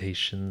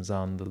lamentations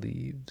on the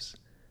leaves,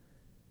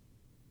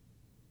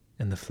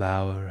 and the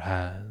flower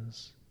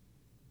has,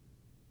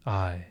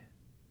 I,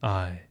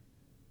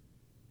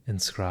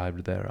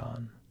 inscribed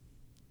thereon.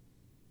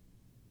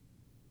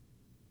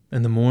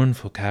 And the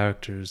mournful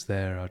characters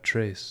there are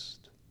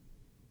traced.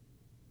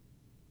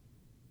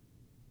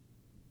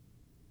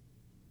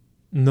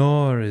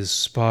 Nor is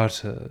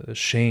Sparta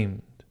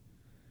ashamed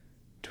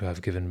to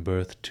have given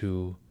birth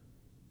to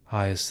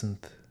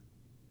Hyacinth,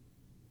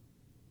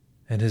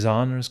 and his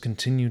honors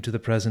continue to the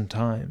present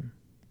time.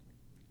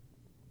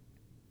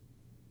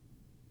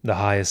 The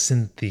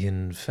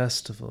Hyacinthian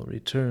festival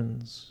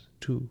returns,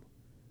 too,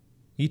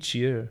 each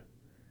year,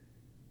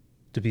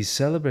 to be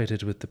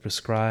celebrated with the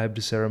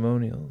prescribed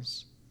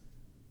ceremonials,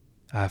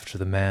 after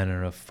the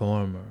manner of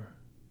former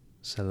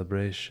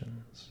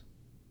celebrations.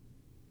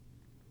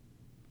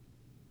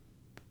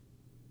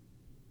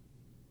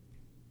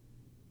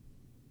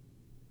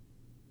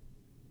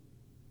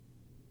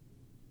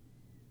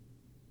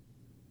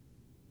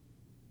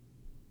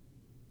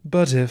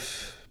 But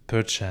if,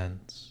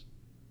 perchance,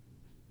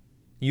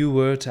 you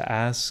were to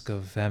ask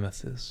of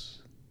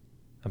Amethyst,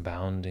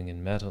 abounding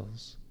in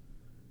metals,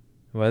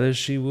 whether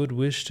she would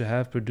wish to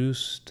have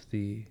produced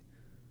the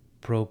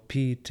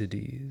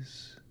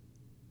Propytides,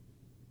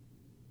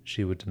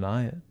 she would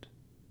deny it,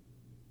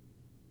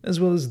 as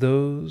well as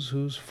those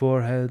whose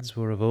foreheads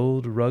were of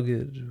old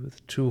rugged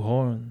with two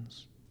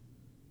horns,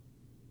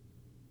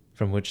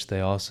 from which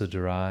they also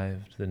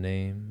derived the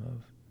name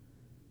of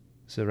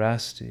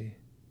Cerasti.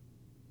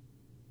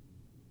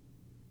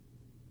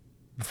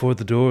 Before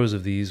the doors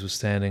of these was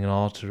standing an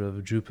altar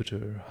of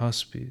Jupiter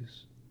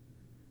Huspes,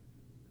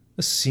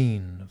 a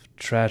scene of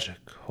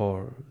tragic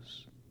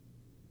horrors.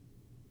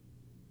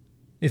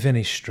 If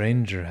any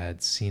stranger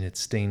had seen it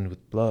stained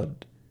with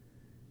blood,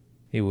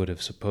 he would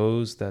have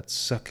supposed that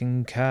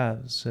sucking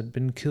calves had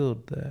been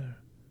killed there,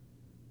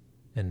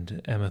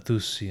 and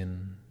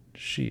Amethusian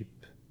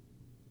sheep.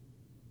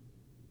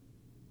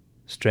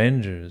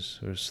 Strangers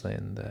were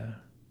slain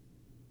there.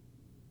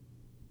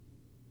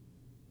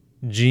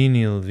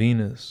 Genial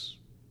Venus,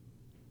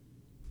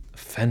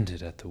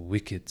 offended at the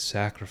wicked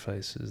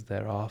sacrifices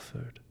there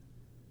offered,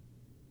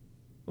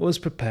 was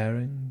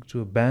preparing to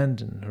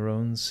abandon her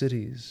own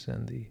cities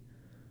and the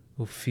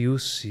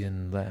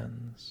Ophiusian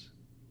lands.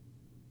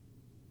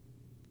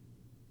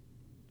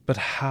 But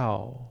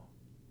how,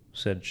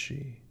 said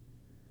she,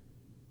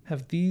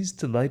 have these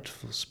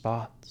delightful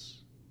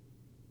spots,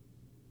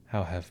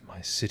 how have my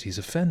cities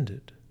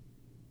offended?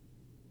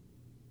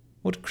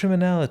 What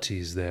criminality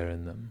is there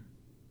in them?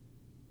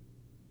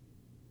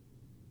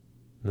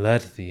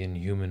 Let the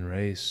inhuman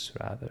race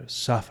rather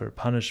suffer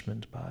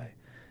punishment by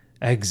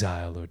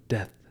exile or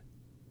death,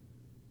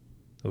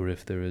 or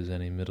if there is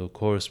any middle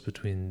course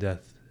between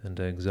death and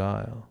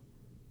exile.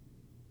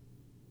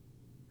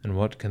 And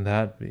what can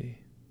that be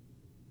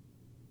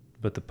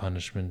but the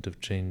punishment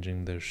of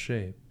changing their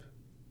shape?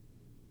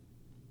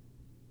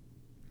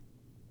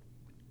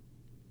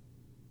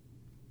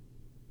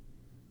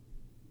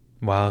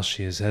 While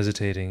she is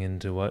hesitating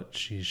into what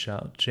she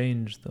shall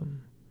change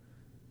them,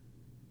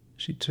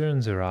 she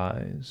turns her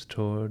eyes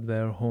toward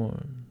their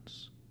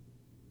horns,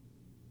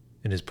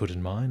 and is put in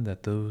mind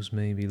that those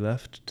may be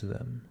left to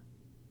them.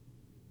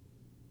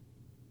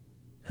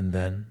 And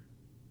then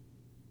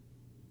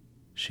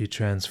she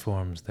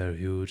transforms their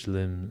huge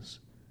limbs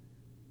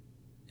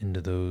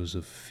into those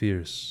of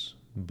fierce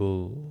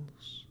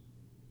bulls.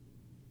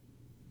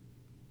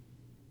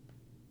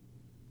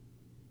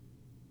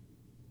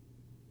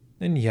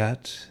 And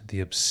yet the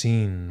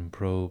obscene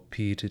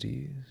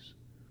Propytides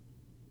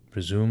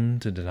presume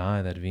to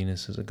deny that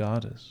Venus is a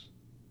goddess,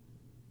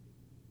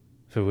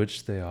 for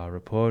which they are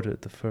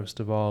reported the first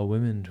of all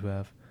women to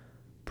have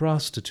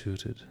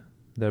prostituted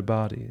their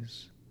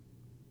bodies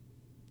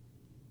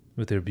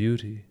with their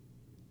beauty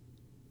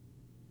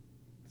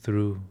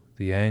through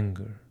the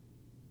anger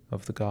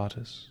of the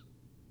goddess.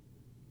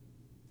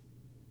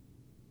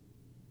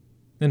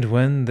 And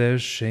when their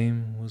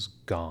shame was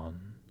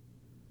gone,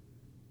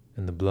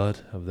 and the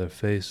blood of their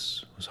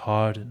face was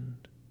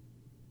hardened,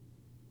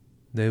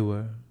 they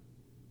were,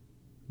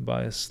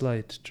 by a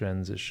slight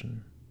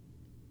transition,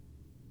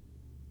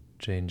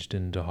 changed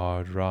into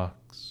hard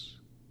rocks.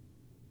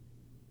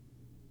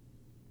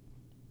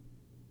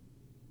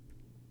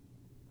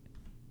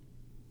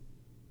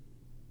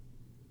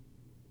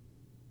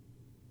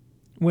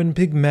 When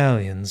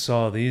Pygmalion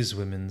saw these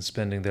women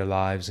spending their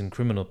lives in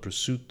criminal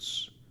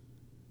pursuits,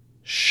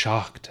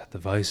 shocked at the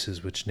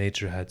vices which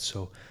nature had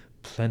so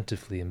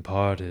plentifully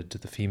imparted to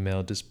the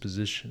female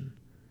disposition,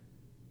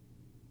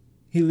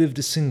 he lived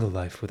a single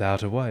life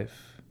without a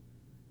wife,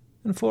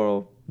 and for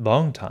a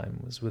long time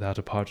was without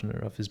a partner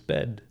of his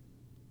bed.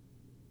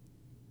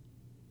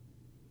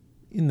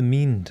 In the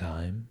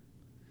meantime,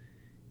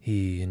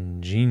 he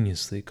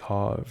ingeniously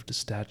carved a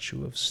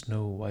statue of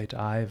snow-white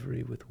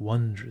ivory with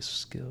wondrous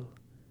skill,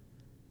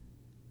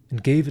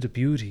 and gave it a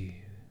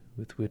beauty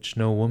with which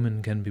no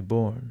woman can be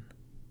born,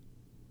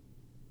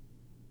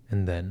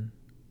 and then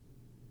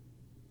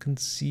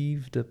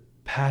conceived a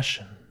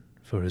passion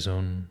for his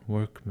own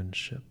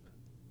workmanship.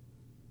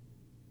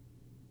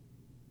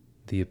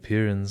 The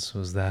appearance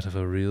was that of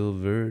a real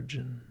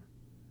virgin,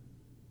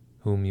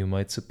 whom you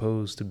might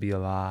suppose to be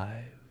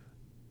alive.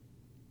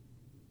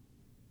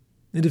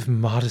 And if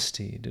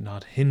modesty did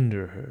not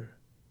hinder her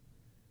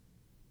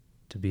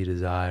to be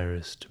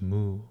desirous to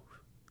move,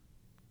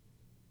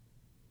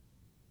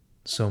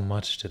 so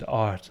much did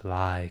art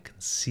lie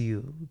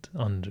concealed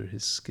under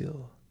his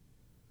skill.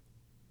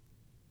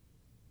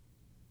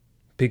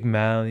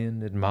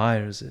 Pygmalion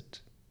admires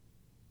it,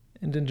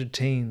 and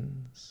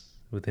entertains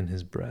within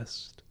his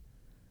breast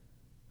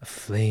a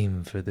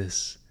flame for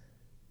this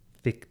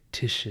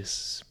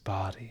fictitious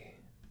body.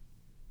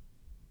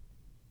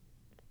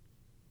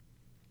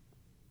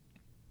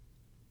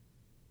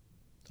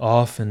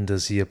 Often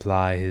does he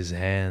apply his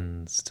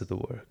hands to the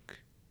work,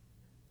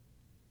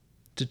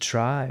 to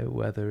try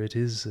whether it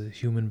is a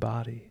human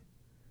body,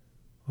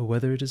 or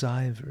whether it is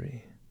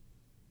ivory.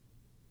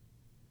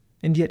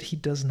 And yet he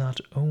does not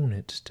own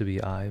it to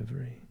be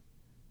ivory.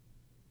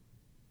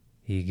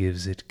 He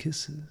gives it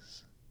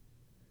kisses,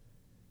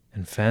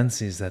 and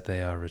fancies that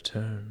they are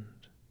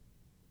returned,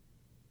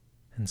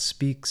 and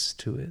speaks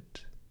to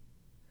it,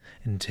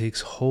 and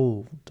takes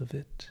hold of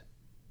it,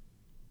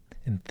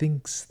 and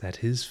thinks that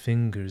his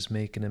fingers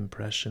make an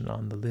impression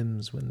on the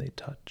limbs when they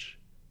touch,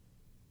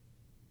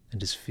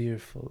 and is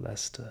fearful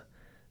lest a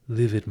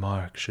livid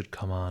mark should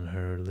come on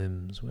her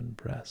limbs when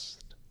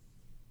pressed.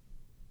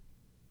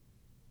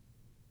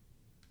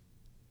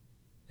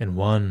 And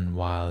one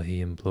while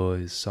he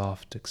employs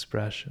soft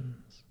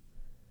expressions,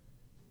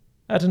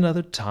 at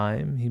another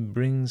time he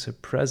brings her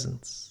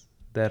presents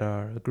that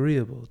are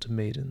agreeable to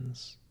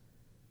maidens,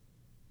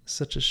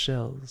 such as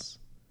shells,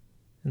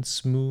 and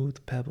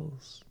smooth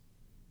pebbles,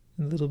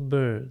 and little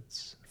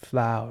birds,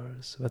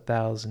 flowers of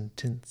 1,000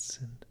 tints,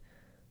 and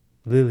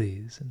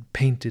lilies, and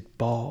painted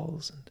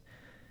balls, and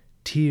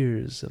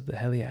tears of the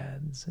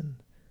Heliads, and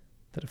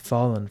that have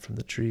fallen from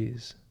the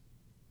trees.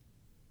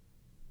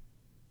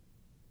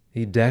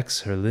 He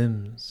decks her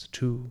limbs,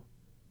 too,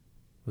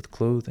 with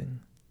clothing,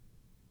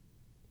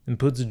 and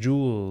puts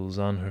jewels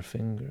on her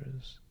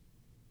fingers.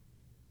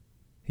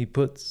 He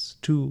puts,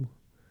 too,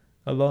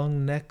 a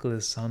long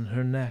necklace on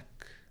her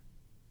neck.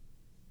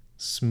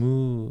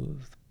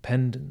 Smooth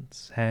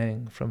pendants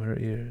hang from her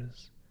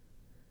ears,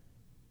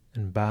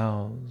 and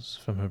bows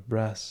from her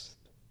breast.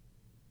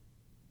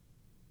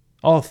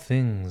 All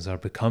things are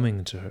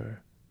becoming to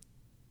her,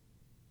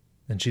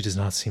 and she does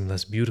not seem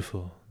less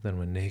beautiful than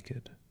when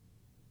naked.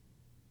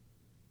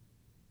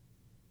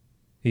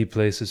 He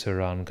places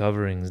her on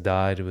coverings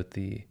dyed with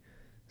the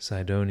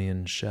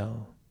Sidonian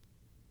shell,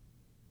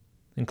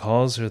 and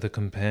calls her the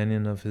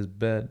companion of his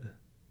bed,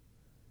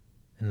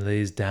 and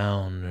lays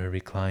down her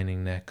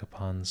reclining neck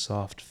upon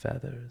soft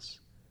feathers,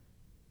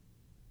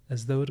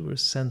 as though it were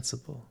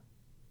sensible.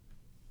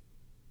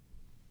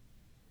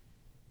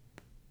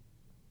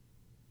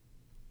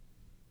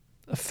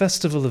 A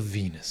festival of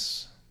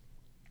Venus,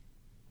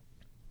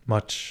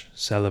 much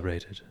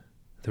celebrated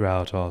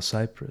throughout all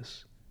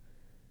Cyprus,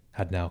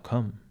 had now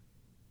come,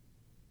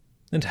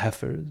 and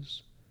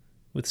heifers,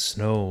 with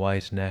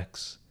snow-white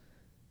necks,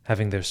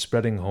 having their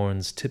spreading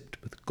horns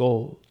tipped with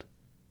gold,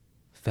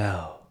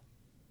 fell,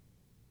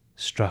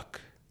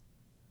 struck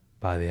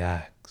by the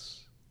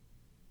axe.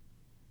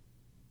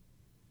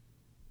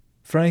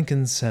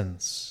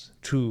 Frankincense,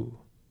 too,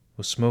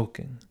 was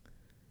smoking,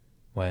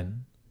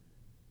 when,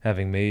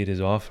 having made his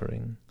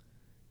offering,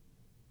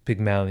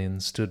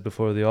 Pygmalion stood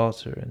before the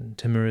altar and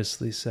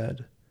timorously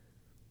said,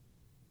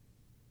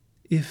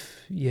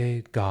 if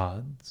ye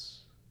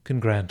gods can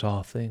grant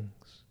all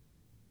things,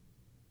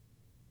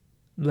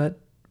 let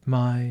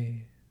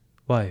my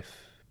wife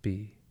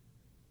be,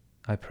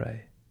 I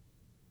pray.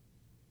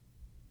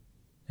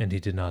 And he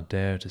did not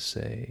dare to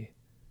say,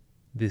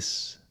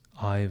 this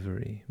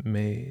ivory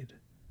maid,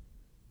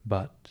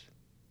 but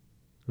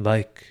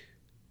like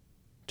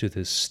to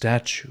this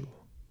statue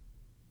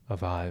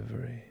of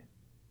ivory.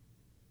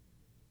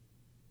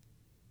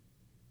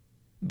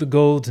 The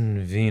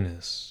golden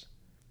Venus,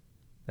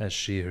 as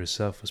she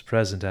herself was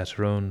present at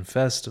her own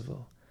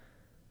festival,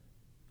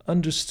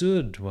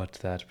 understood what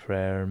that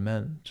prayer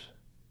meant,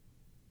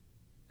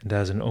 and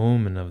as an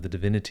omen of the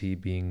divinity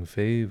being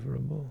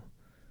favorable,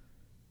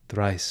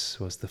 thrice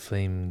was the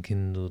flame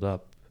kindled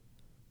up,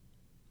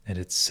 and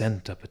it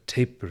sent up a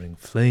tapering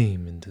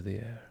flame into the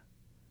air.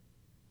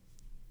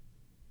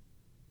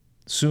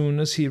 Soon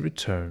as he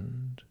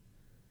returned,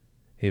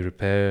 he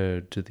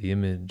repaired to the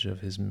image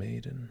of his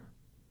maiden,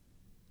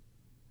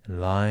 and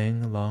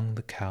lying along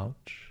the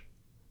couch,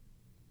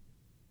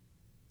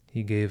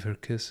 he gave her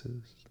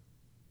kisses.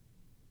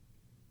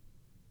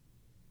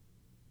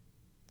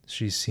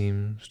 She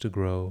seems to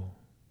grow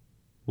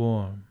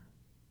warm.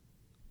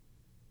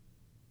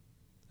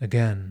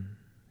 Again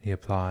he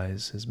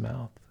applies his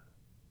mouth.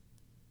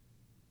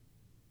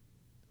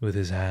 With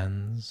his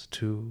hands,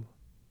 too,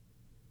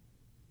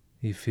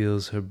 he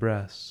feels her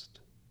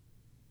breast.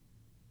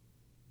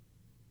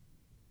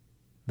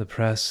 The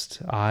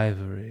pressed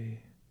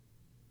ivory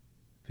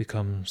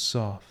becomes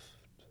soft,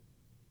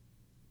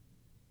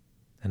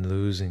 and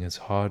losing its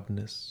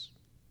hardness,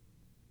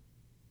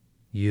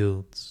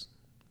 yields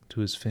to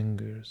his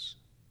fingers,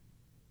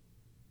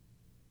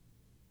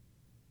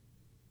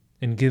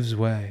 and gives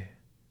way,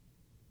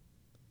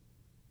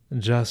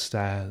 just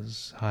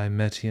as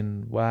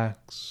Hymettian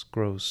wax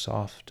grows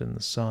soft in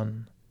the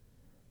sun,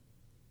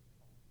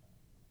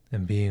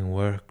 and being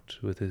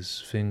worked with his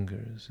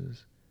fingers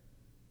is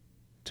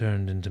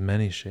turned into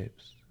many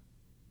shapes,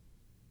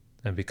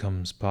 and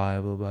becomes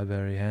pliable by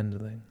very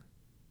handling.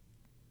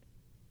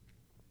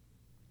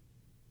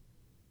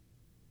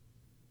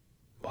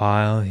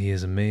 While he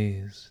is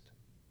amazed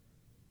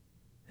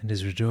and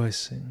is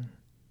rejoicing,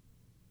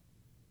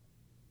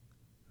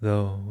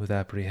 though with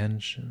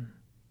apprehension,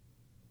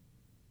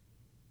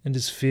 and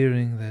is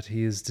fearing that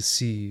he is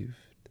deceived,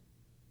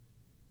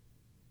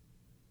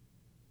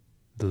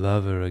 the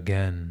lover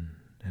again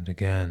and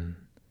again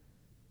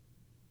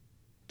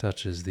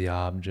touches the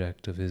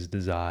object of his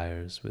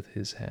desires with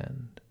his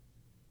hand.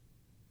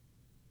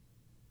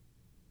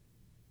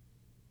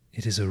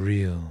 It is a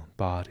real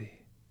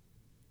body.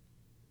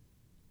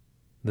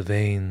 The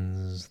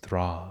veins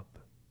throb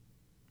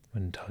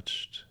when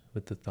touched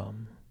with the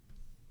thumb.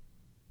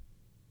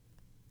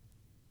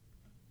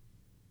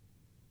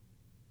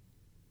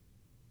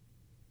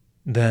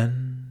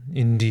 Then,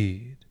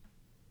 indeed,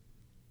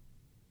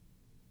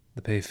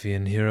 the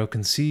Paphian hero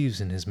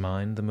conceives in his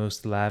mind the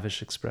most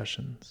lavish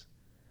expressions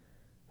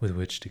with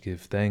which to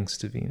give thanks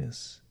to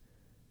Venus,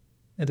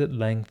 and at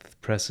length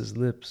presses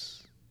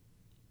lips,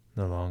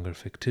 no longer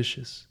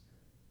fictitious,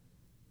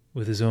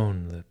 with his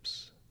own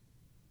lips.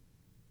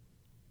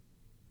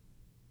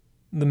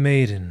 The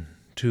maiden,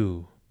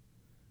 too,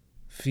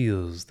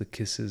 feels the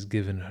kisses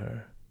given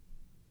her,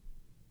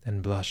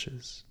 and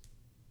blushes,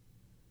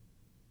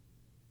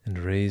 and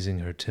raising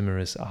her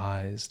timorous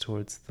eyes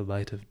towards the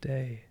light of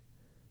day,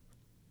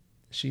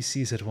 she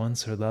sees at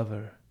once her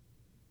lover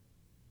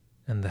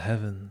and the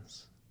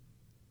heavens.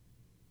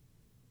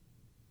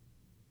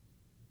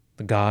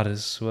 The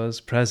goddess was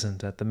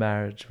present at the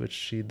marriage which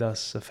she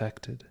thus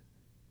effected.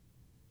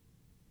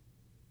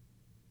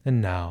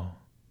 And now,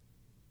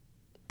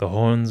 the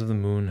horns of the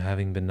moon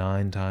having been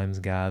 9 times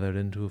gathered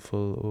into a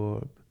full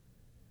orb,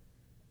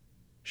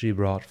 she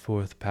brought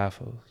forth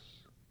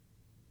Paphos,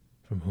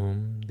 from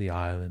whom the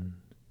island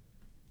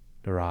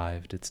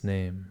derived its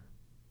name.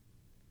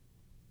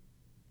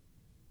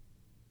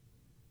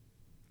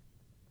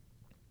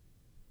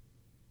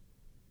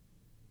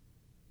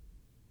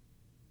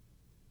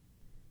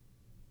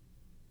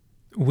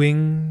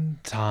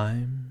 Winged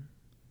time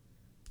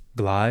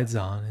glides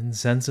on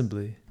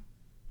insensibly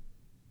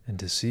and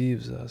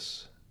deceives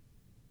us.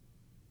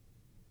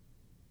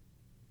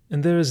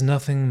 And there is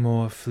nothing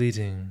more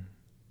fleeting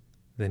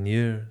than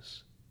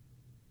years.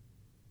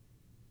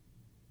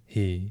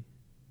 He,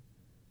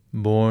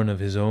 born of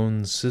his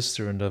own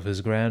sister and of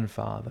his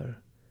grandfather,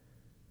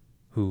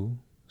 who,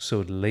 so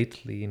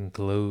lately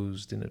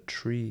enclosed in a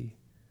tree,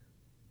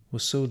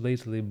 was so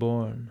lately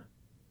born,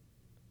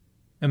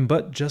 and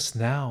but just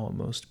now a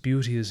most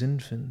beauteous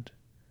infant,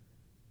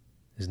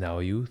 is now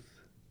a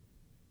youth,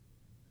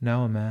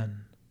 now a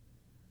man,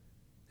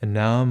 and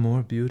now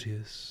more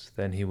beauteous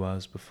than he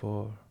was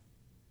before.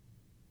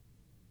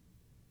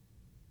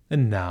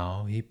 And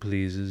now he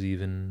pleases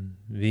even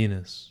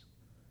Venus,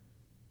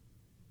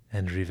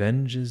 and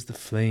revenges the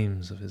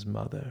flames of his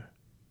mother,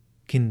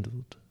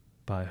 kindled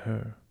by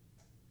her.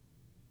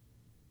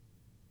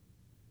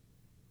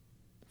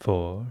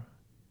 For,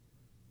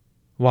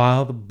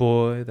 while the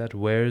boy that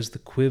wears the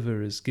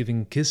quiver is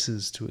giving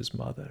kisses to his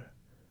mother.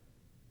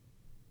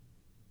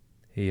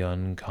 He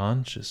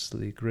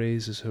unconsciously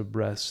grazes her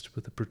breast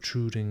with a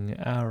protruding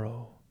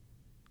arrow.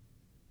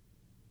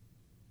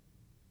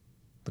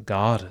 The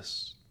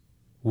goddess,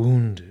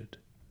 wounded,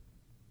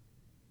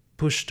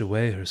 pushed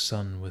away her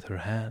son with her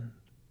hand.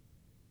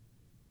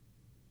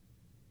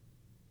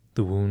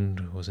 The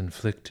wound was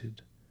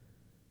inflicted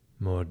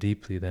more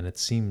deeply than it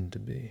seemed to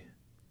be.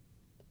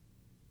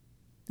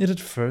 It at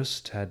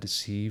first had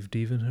deceived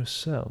even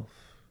herself.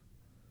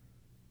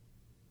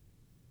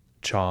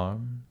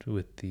 Charmed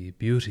with the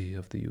beauty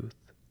of the youth,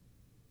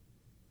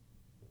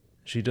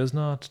 she does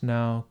not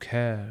now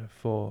care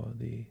for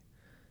the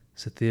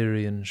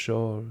Cytherean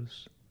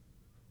shores,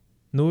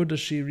 nor does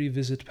she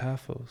revisit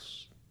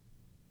Paphos,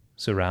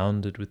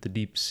 surrounded with the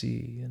deep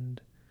sea,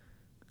 and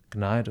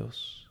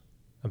Cnidus,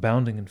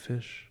 abounding in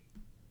fish,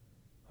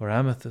 or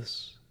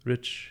Amathus,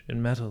 rich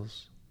in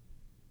metals.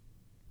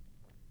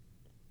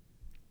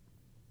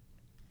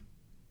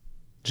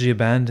 She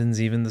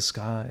abandons even the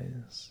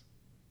skies.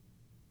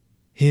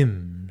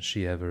 Him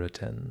she ever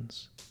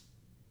attends.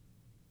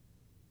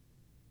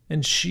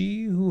 And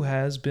she who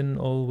has been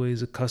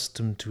always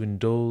accustomed to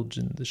indulge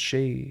in the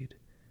shade,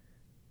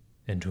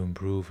 and to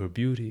improve her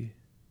beauty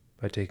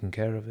by taking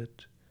care of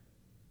it,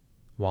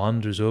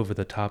 wanders over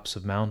the tops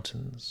of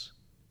mountains,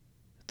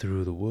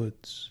 through the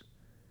woods,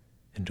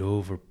 and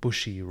over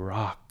bushy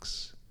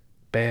rocks,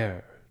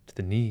 bare to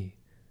the knee,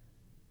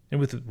 and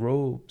with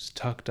robes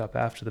tucked up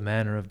after the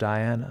manner of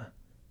Diana.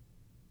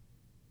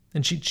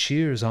 And she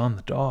cheers on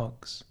the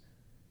dogs,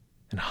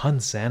 and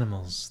hunts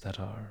animals that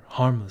are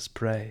harmless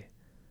prey,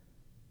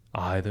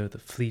 either the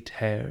fleet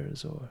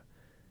hares or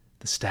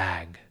the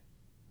stag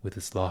with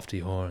its lofty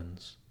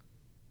horns,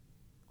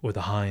 or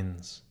the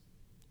hinds.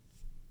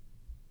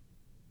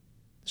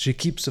 She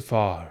keeps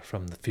afar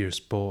from the fierce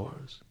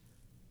boars,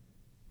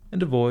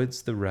 and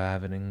avoids the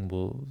ravening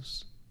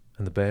wolves,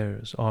 and the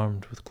bears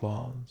armed with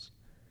claws,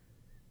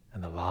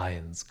 and the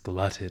lions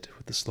glutted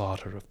with the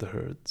slaughter of the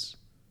herds.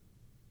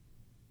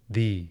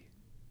 Thee,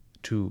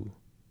 too,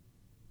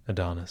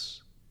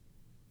 Adonis,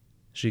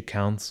 she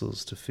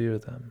counsels to fear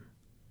them,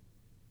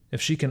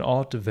 if she can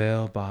aught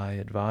avail by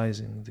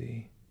advising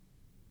thee.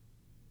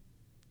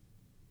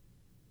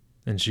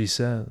 And she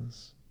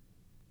says,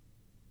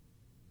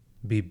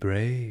 be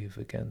brave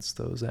against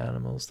those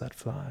animals that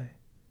fly.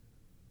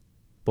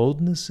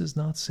 Boldness is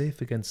not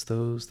safe against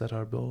those that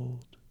are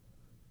bold.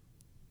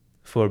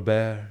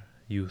 Forbear,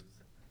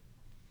 youth,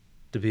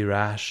 to be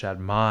rash at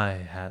my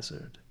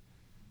hazard.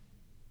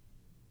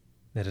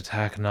 Yet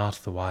attack not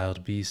the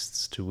wild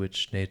beasts to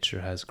which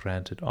nature has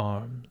granted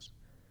arms,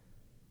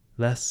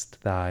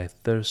 lest thy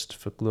thirst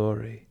for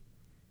glory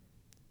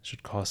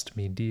should cost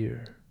me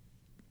dear.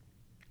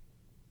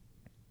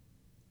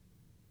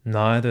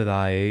 Neither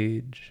thy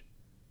age,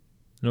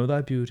 nor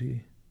thy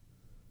beauty,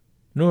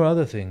 nor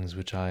other things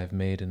which I have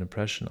made an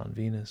impression on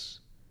Venus,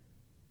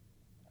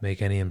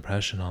 make any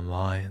impression on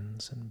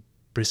lions and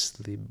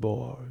bristly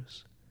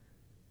boars,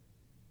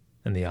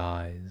 and the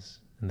eyes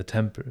and the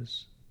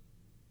tempers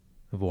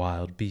of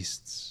wild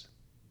beasts.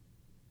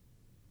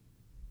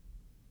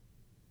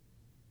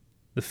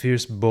 The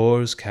fierce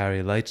boars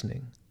carry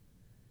lightning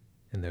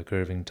in their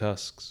curving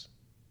tusks.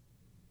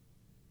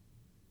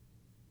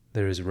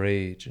 There is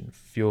rage and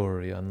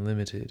fury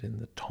unlimited in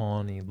the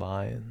tawny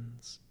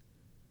lions.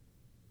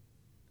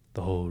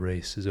 The whole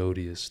race is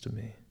odious to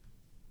me.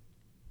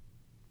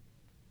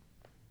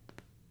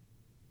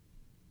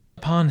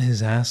 Upon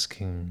his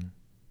asking,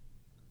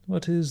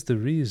 what is the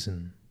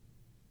reason?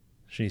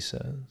 She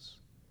says,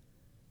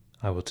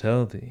 I will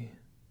tell thee,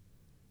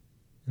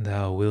 and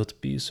thou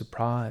wilt be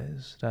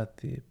surprised at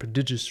the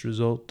prodigious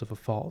result of a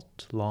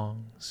fault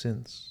long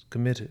since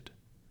committed.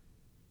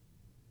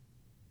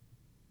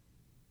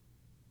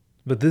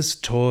 But this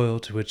toil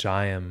to which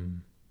I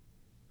am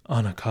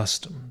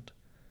unaccustomed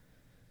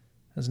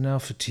has now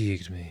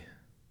fatigued me,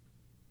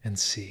 and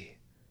see,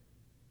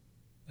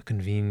 a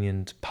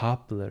convenient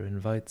poplar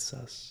invites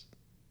us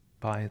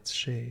by its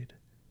shade,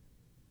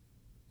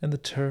 and the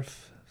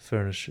turf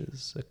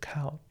furnishes a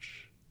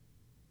couch.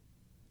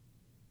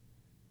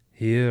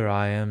 Here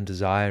I am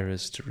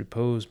desirous to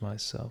repose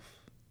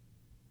myself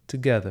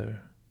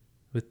together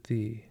with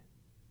thee.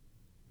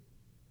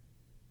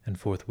 And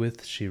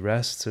forthwith she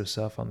rests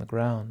herself on the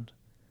ground,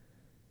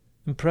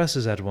 and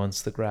presses at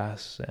once the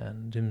grass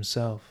and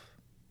himself.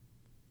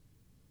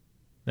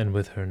 And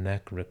with her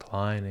neck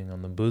reclining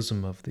on the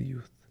bosom of the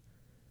youth,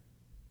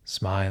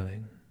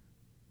 smiling,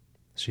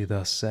 she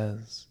thus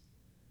says,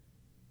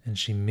 and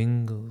she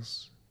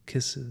mingles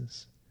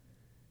kisses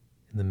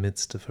in the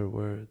midst of her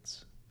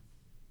words.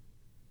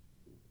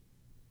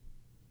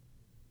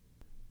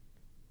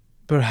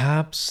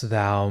 Perhaps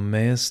thou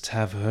mayest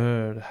have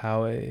heard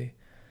how a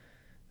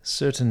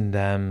certain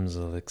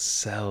damsel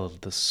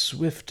excelled the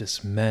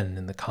swiftest men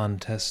in the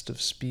contest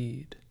of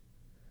speed.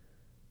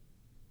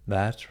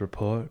 That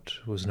report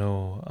was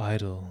no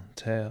idle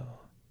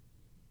tale,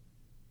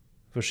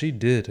 for she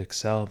did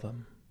excel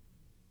them.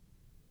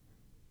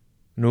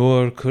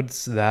 Nor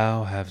couldst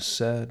thou have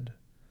said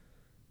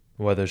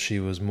whether she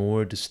was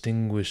more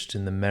distinguished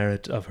in the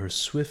merit of her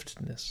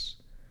swiftness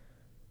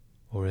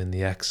or in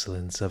the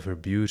excellence of her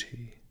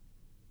beauty.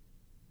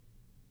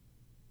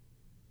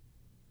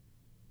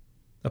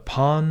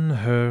 Upon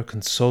her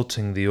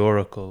consulting the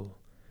oracle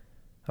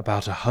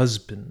about a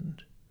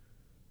husband,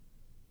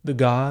 the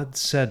god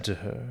said to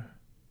her,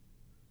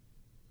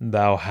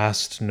 "Thou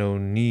hast no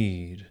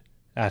need,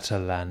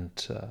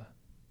 Atalanta,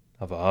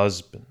 of a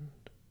husband.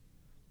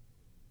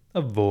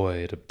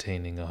 Avoid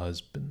obtaining a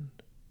husband,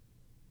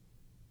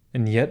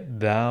 and yet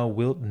thou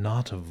wilt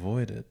not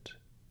avoid it,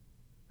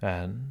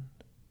 and,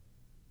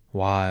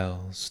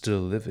 while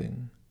still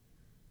living,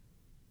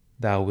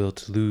 thou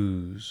wilt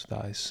lose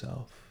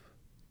thyself."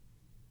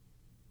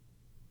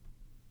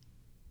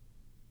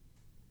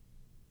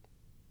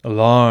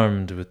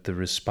 Alarmed with the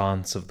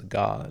response of the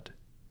god,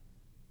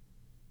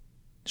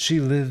 she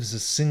lives a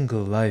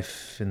single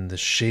life in the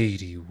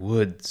shady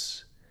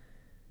woods,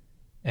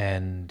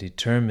 and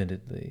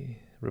determinedly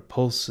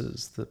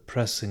repulses the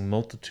pressing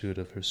multitude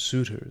of her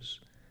suitors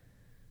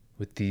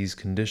with these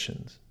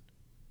conditions.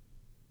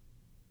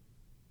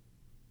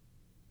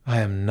 "I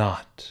am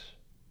not,"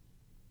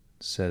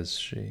 says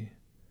she,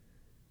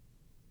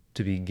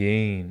 "to be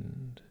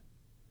gained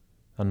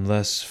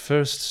unless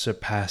first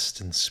surpassed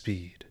in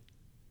speed.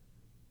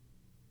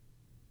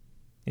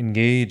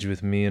 Engage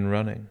with me in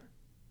running.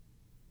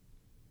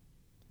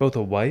 Both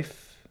a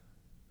wife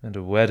and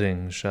a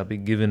wedding shall be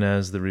given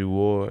as the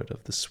reward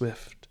of the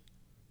swift.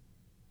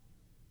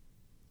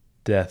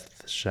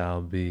 Death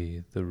shall be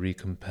the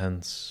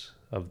recompense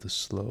of the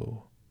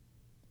slow.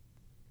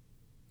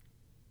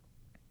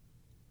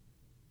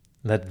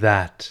 Let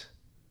that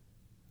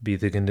be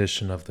the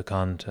condition of the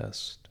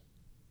contest."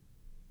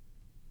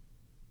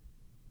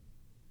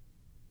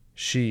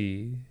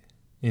 She,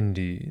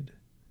 indeed,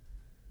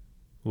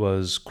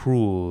 was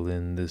cruel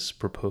in this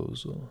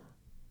proposal.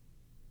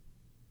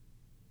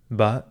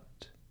 But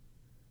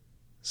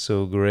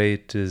so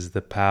great is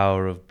the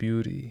power of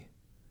beauty,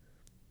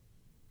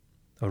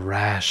 a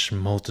rash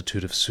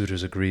multitude of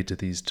suitors agreed to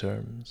these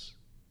terms.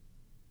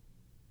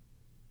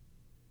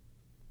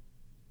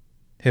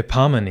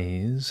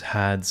 Hippomenes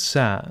had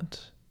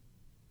sat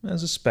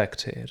as a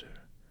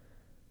spectator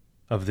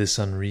of this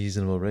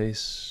unreasonable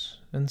race,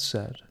 and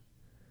said,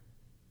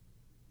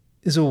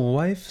 "Is a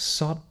wife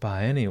sought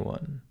by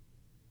anyone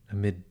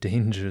amid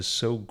dangers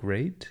so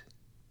great?"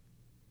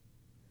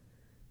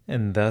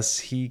 And thus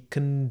he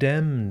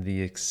condemned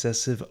the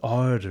excessive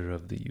ardor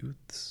of the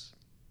youths.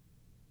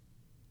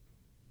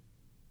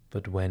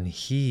 But when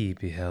he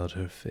beheld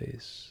her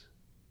face,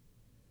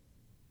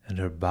 and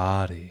her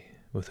body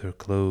with her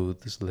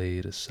clothes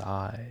laid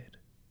aside,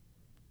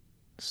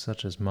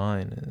 such as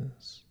mine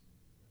is,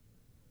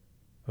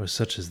 or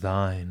such as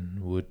thine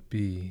would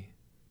be,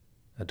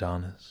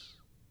 Adonis,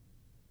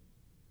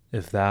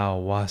 if thou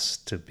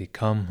wast to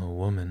become a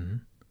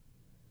woman,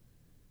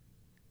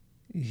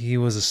 he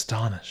was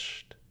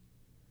astonished,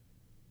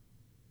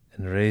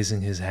 and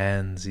raising his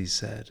hands he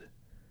said,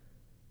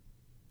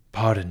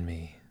 "Pardon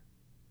me,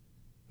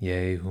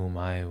 ye whom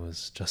I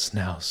was just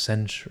now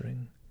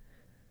censuring.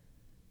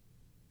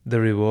 The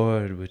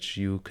reward which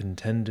you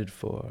contended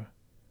for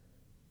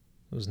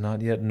was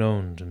not yet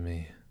known to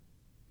me."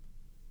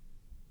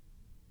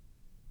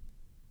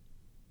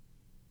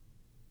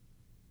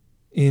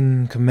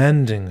 In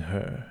commending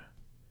her,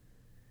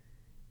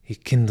 he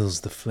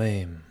kindles the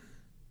flame,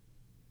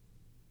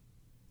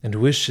 and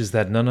wishes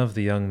that none of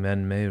the young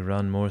men may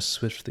run more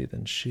swiftly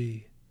than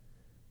she,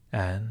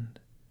 and,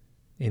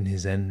 in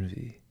his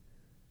envy,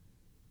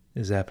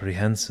 is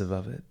apprehensive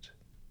of it.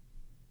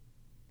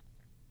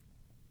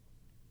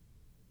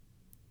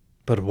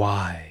 "But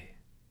why,"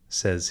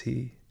 says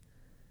he,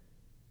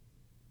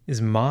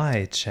 "is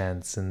my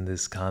chance in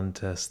this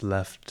contest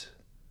left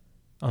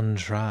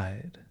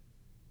untried?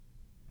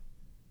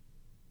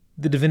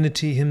 The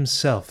divinity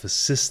himself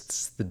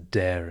assists the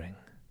daring."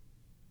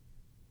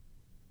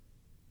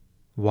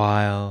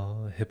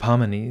 While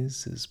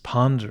Hippomenes is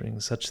pondering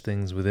such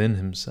things within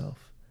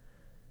himself,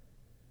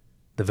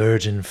 the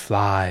virgin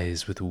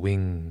flies with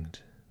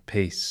winged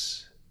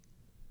pace.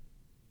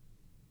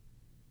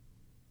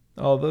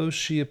 Although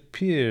she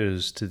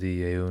appears to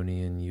the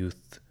Aeonian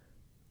youth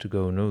to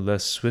go no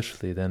less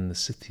swiftly than the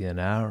Scythian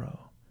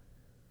arrow,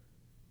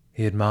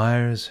 he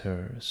admires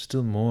her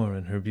still more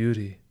in her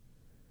beauty,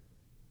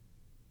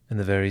 and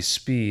the very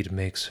speed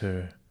makes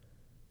her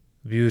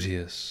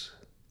beauteous.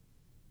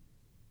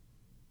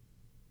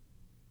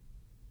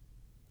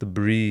 The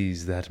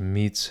breeze that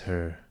meets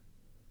her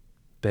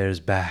bears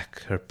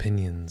back her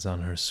pinions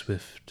on her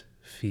swift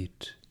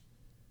feet,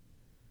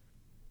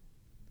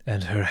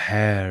 and her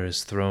hair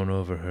is thrown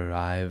over her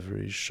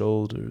ivory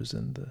shoulders,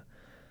 and the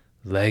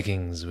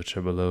leggings which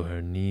are below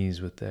her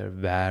knees with their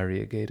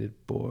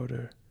variegated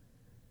border.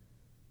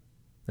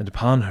 And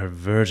upon her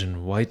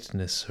virgin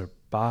whiteness her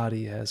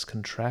body has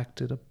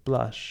contracted a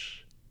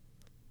blush,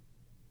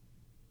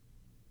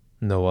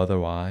 no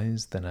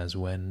otherwise than as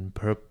when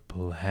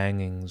purple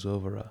hangings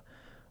over a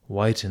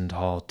whitened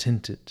hall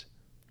tint it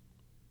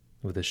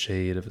with a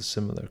shade of a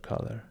similar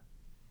color.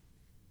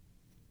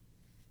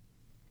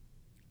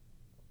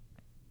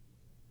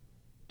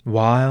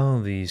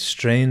 While the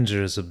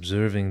stranger is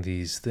observing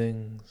these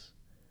things,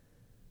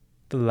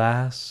 the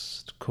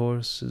last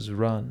course is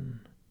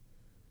run,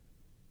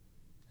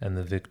 and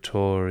the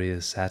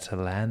victorious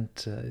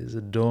Atalanta is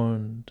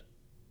adorned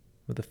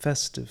with a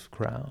festive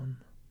crown.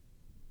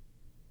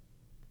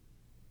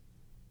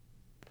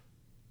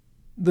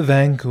 The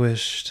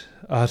vanquished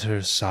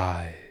utter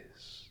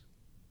sighs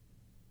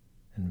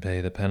and pay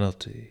the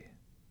penalty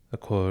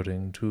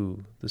according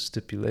to the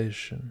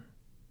stipulation.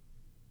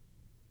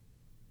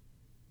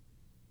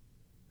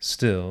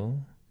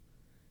 Still,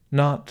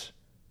 not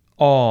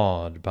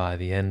awed by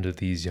the end of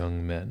these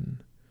young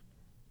men,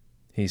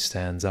 he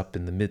stands up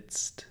in the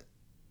midst,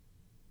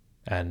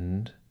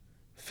 and,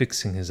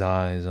 fixing his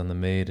eyes on the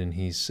maiden,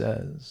 he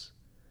says,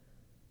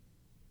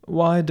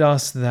 "Why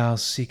dost thou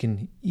seek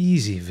an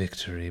easy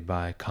victory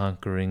by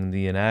conquering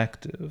the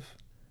inactive?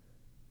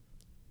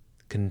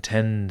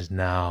 Contend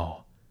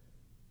now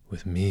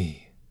with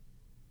me.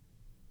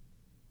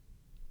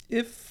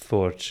 If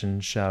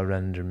fortune shall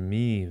render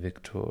me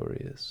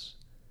victorious,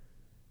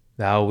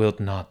 thou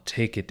wilt not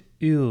take it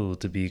ill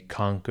to be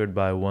conquered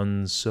by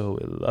one so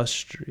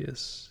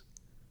illustrious.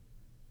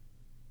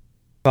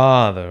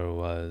 Father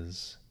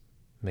was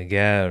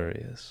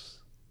Megarius,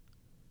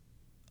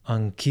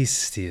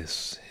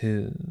 Onchestius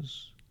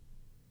his.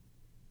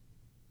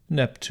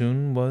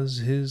 Neptune was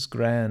his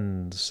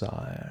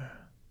grandsire.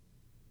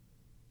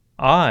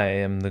 I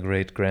am the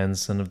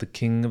great-grandson of the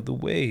king of the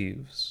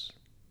waves.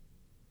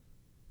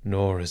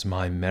 Nor is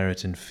my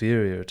merit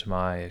inferior to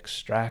my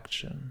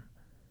extraction.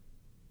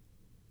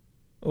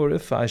 Or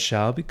if I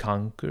shall be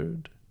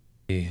conquered,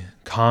 the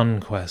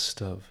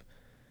conquest of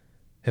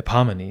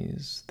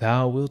Hippomenes,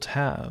 thou wilt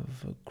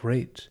have a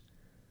great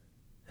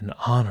and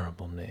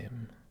honorable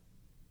name."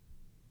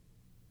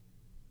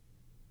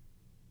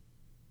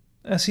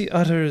 As he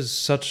utters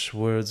such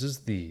words as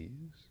these,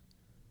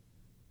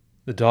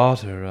 the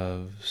daughter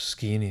of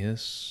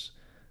Schoeneus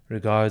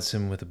regards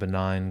him with a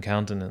benign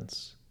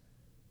countenance,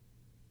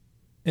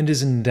 and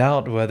is in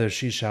doubt whether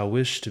she shall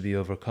wish to be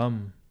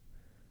overcome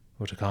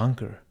or to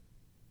conquer.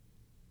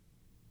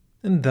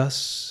 And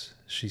thus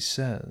she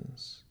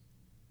says,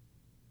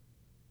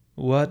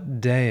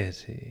 "What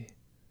deity,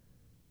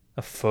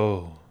 a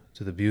foe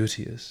to the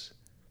beauteous,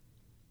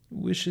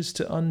 wishes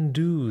to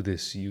undo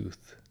this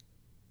youth?"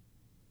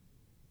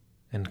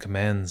 and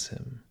commands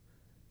him,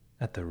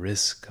 at the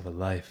risk of a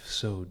life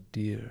so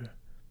dear,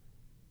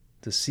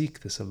 to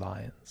seek this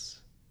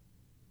alliance.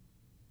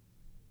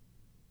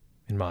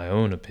 In my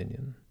own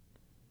opinion,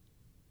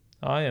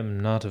 I am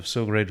not of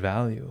so great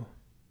value,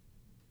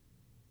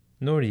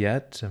 nor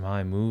yet am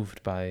I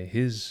moved by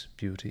his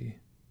beauty.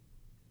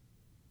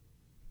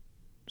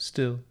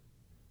 Still,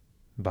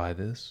 by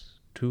this,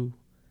 too,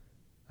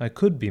 I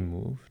could be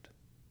moved.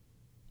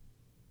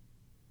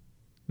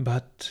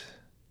 But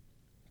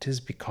 'tis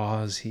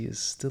because he is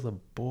still a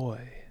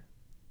boy.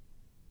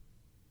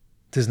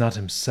 'Tis not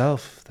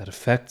himself that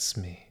affects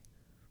me,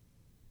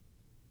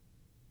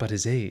 but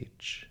his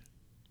age.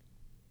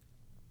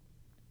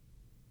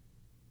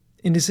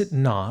 And is it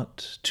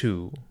not,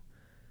 too,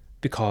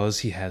 because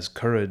he has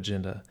courage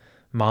and a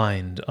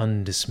mind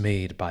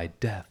undismayed by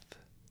death?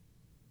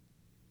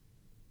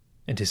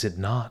 And is it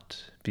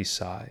not,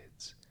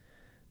 besides,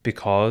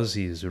 because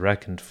he is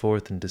reckoned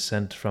forth in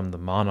descent from the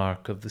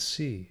monarch of the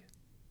sea?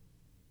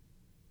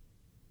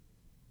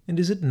 And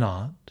is it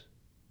not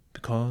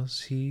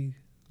because he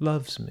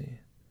loves me,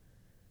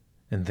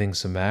 and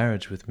thinks a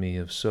marriage with me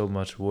of so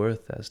much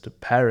worth as to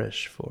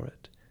perish for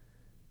it,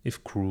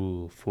 if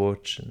cruel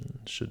fortune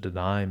should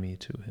deny me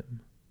to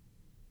him?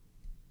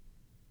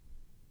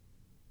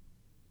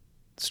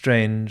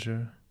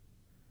 Stranger,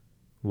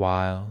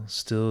 while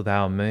still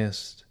thou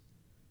mayest,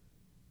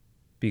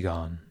 be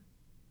gone,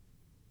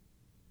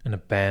 and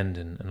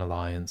abandon an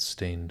alliance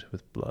stained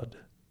with blood.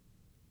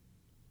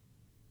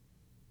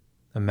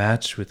 A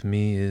match with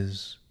me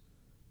is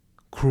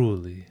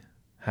cruelly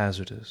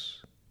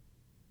hazardous.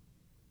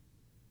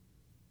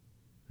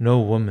 No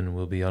woman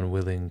will be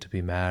unwilling to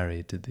be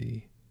married to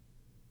thee,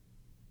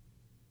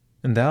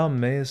 and thou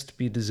mayest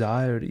be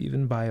desired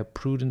even by a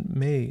prudent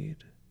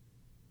maid.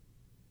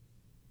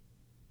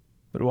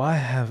 But why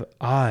have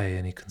I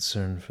any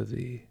concern for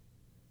thee,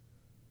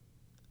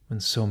 when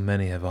so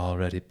many have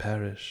already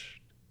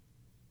perished?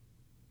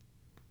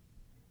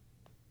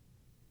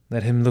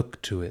 Let him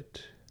look to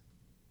it,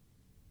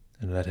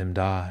 and let him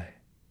die,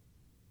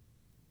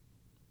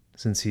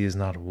 since he is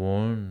not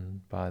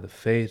warned by the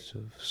fate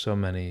of so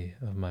many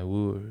of my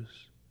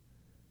wooers,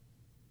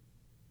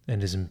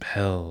 and is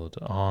impelled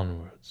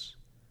onwards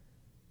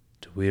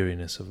to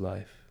weariness of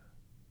life.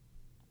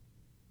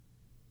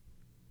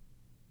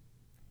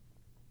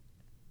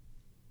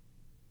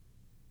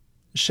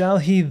 Shall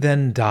he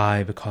then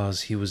die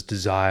because he was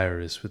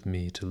desirous with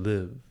me to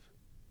live?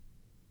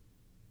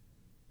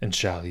 And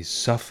shall he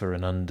suffer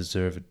an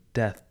undeserved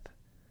death,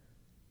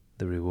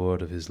 the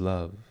reward of his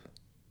love?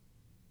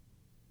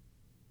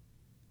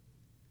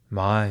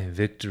 My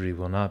victory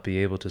will not be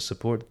able to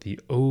support the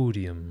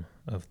odium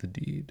of the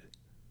deed.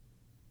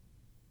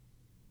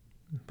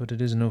 But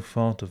it is no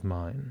fault of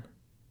mine.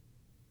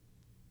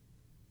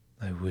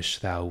 I wish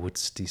thou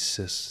wouldst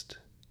desist,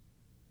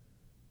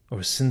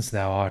 or since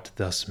thou art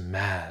thus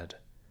mad,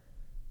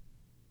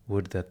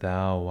 would that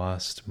thou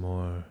wast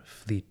more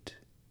fleet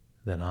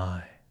than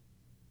I.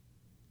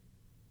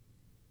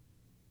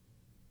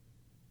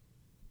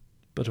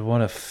 But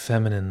what a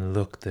feminine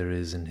look there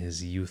is in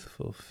his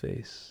youthful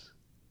face.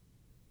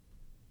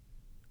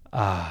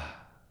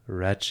 Ah,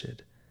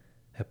 wretched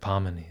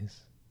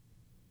Hippomenes,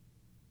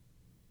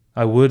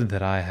 I would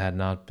that I had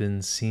not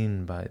been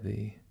seen by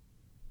thee.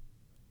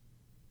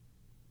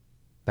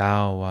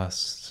 Thou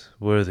wast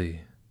worthy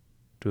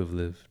to have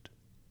lived.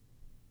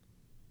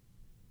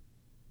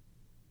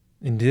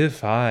 And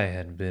if I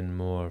had been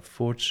more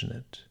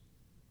fortunate,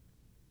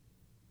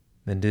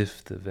 and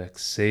if the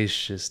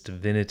vexatious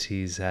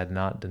divinities had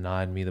not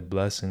denied me the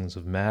blessings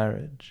of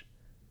marriage,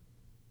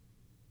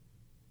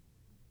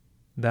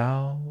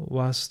 thou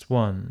wast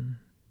one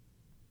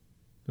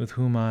with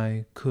whom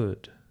I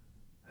could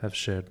have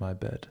shared my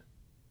bed.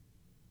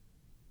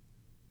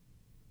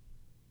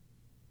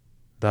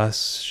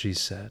 Thus she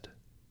said,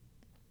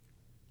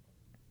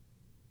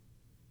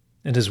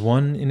 and as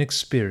one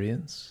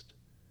inexperienced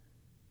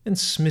and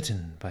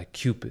smitten by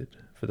Cupid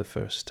for the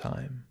first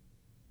time,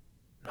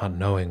 not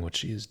knowing what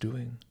she is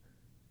doing.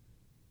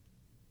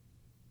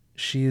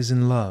 She is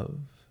in love,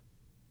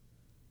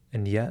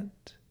 and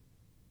yet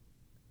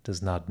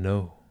does not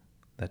know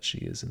that she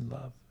is in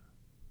love.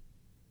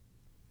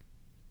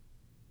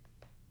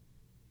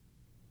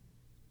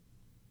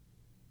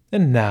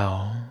 And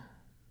now,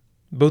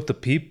 both the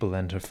people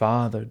and her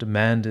father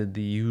demanded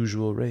the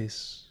usual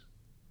race.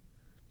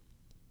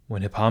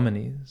 When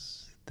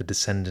Hippomenes, the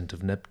descendant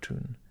of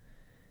Neptune,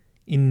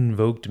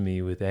 invoked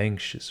me with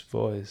anxious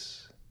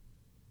voice,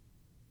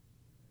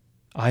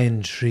 I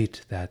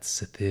entreat that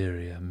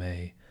Cytherea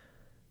may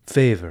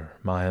favor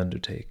my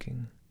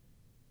undertaking,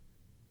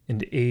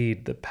 and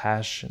aid the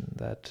passion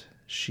that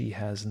she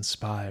has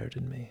inspired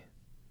in me.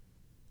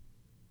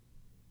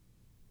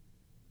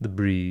 The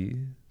breeze,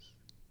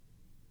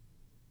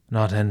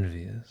 not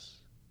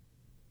envious,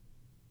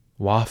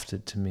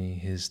 wafted to me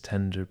his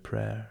tender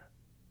prayer.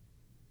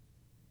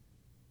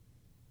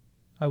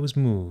 I was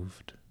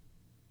moved,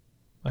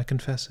 I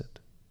confess it.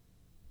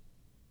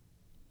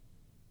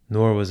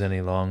 Nor was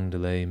any long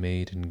delay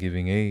made in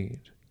giving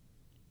aid.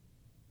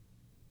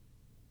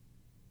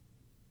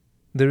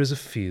 There is a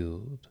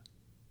field,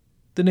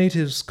 the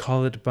natives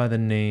call it by the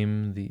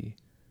name the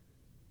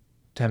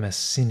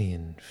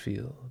Damascenian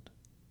field,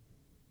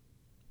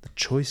 the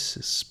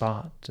choicest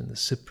spot in the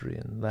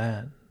Cyprian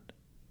land.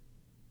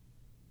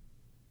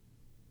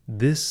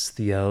 This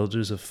the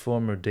elders of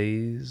former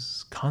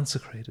days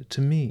consecrated to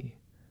me,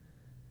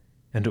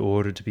 and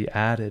ordered to be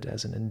added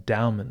as an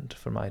endowment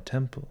for my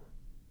temple.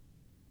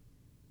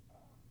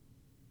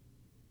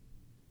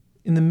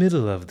 In the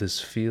middle of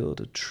this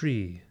field a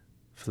tree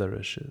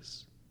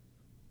flourishes,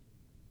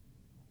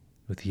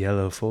 with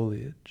yellow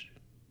foliage,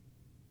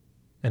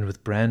 and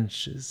with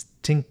branches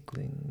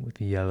tinkling with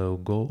yellow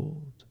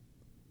gold.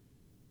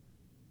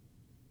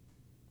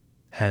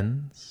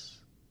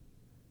 Hence,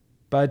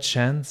 by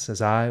chance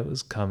as I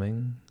was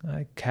coming,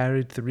 I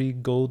carried 3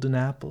 golden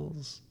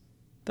apples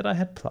that I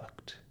had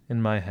plucked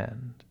in my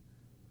hand,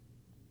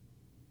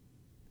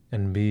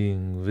 and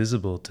being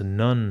visible to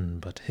none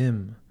but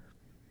him,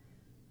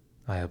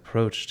 I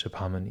approached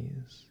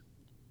Hippomenes,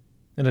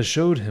 and I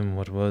showed him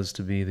what was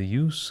to be the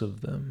use of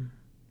them.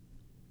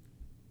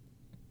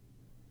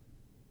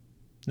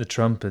 The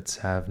trumpets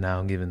have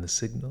now given the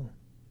signal,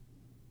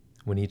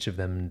 when each of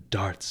them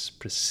darts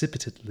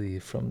precipitately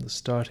from the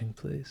starting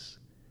place,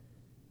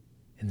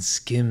 and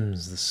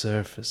skims the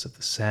surface of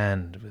the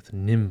sand with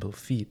nimble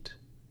feet.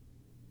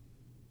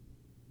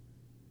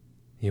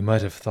 You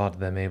might have thought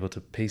them able to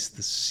pace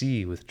the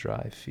sea with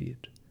dry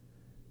feet,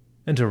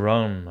 and to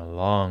run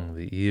along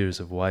the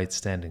ears of white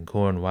standing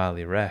corn while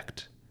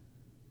erect.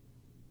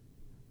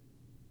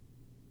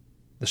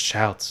 The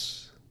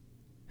shouts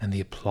and the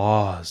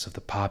applause of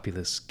the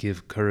populace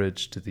give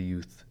courage to the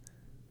youth,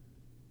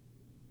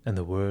 and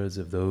the words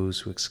of those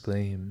who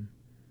exclaim,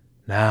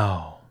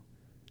 Now,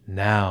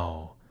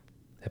 now,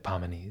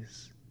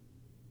 Hippomenes,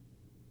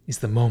 is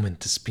the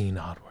moment to speed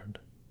onward.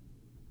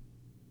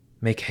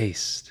 Make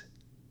haste.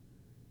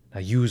 Now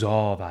use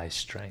all thy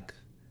strength.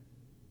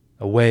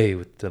 Away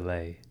with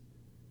delay.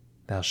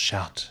 Thou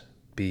shalt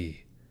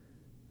be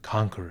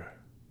conqueror.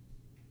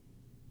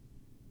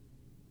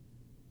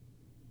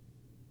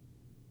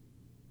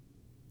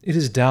 It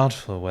is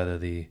doubtful whether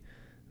the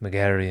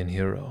Megarian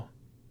hero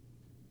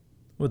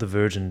or the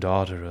virgin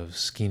daughter of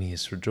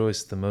Schenius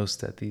rejoiced the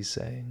most at these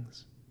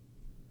sayings.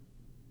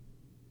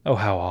 Oh,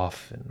 how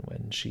often,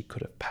 when she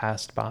could have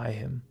passed by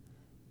him,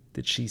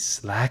 did she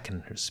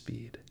slacken her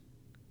speed,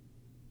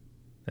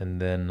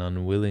 and then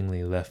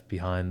unwillingly left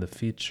behind the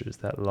features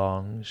that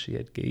long she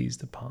had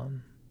gazed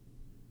upon.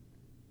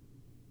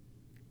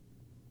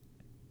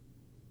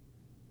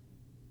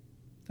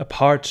 A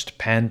parched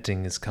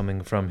panting is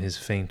coming from his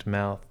faint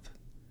mouth,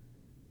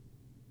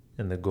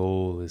 and the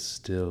goal is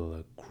still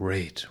a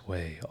great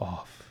way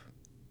off.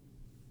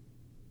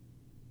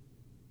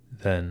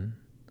 Then,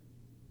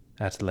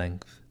 at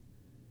length,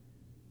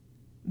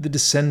 the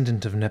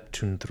descendant of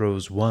Neptune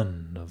throws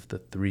one of the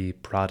 3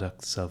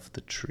 products of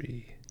the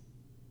tree.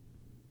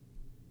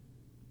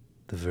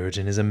 The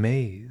virgin is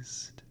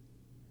amazed,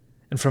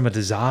 and from a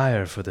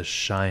desire for the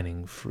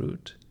shining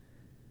fruit,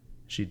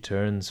 she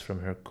turns from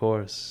her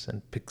course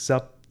and picks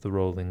up the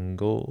rolling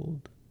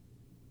gold.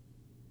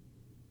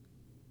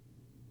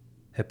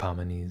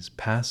 Hippomenes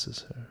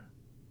passes her.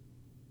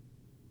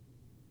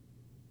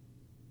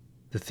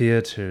 The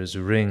theaters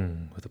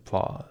ring with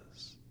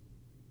applause.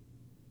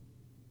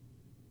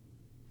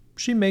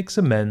 She makes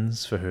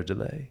amends for her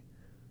delay,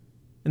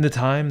 in the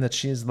time that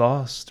she has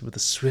lost with a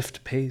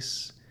swift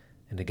pace,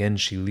 and again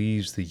she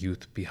leaves the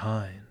youth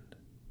behind.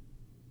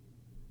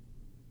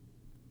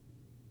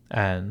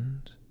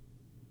 And,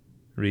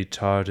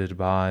 retarded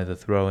by the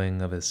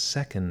throwing of a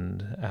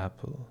second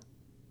apple,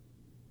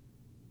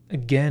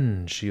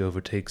 again she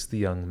overtakes the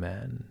young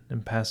man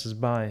and passes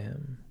by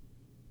him.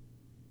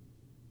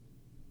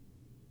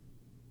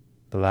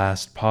 The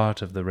last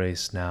part of the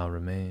race now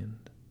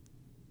remained.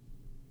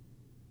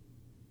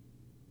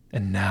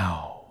 "And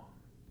now,"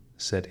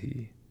 said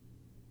he,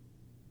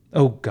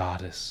 "O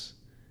goddess,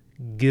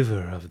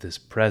 giver of this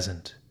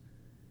present,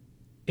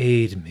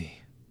 aid me."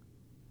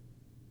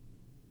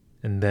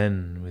 And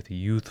then, with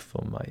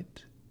youthful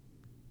might,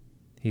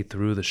 he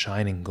threw the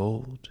shining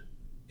gold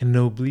in an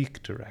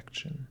oblique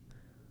direction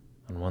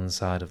on one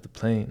side of the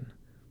plain,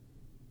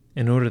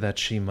 in order that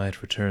she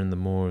might return the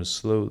more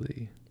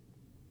slowly.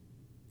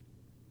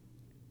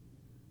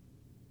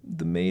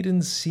 The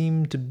maiden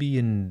seemed to be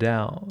in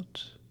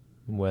doubt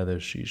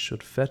whether she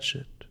should fetch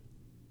it.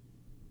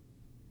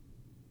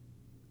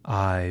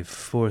 I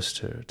forced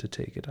her to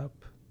take it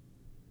up,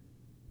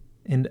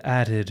 and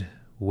added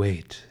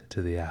weight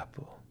to the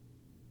apple.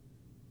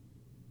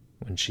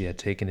 When she had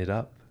taken it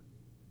up,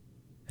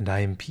 and I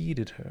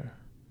impeded her,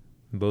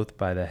 both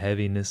by the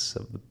heaviness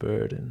of the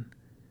burden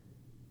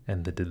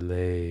and the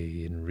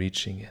delay in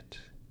reaching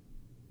it,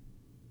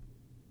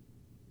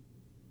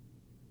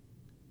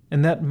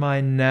 and that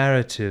my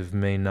narrative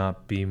may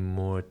not be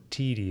more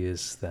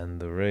tedious than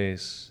the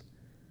race,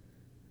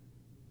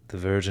 the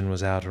virgin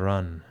was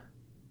outrun,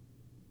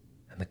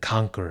 and the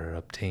conqueror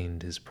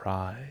obtained his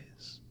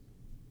prize.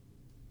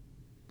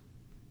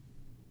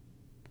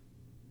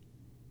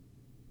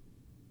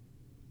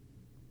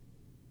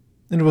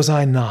 And was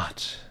I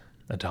not,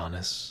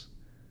 Adonis,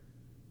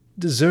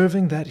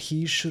 deserving that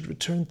he should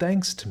return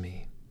thanks to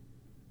me,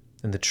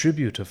 and the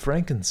tribute of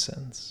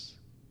frankincense?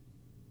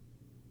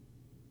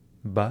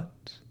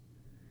 But,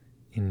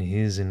 in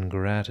his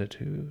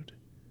ingratitude,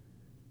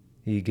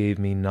 he gave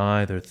me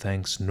neither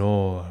thanks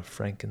nor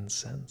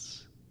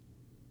frankincense.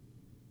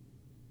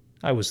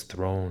 I was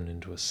thrown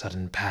into a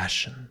sudden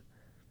passion,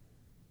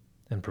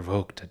 and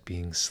provoked at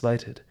being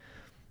slighted,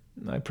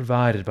 I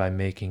provided by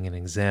making an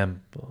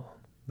example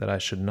that I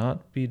should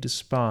not be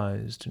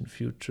despised in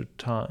future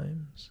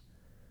times,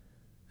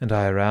 and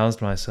I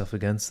aroused myself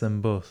against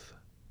them both.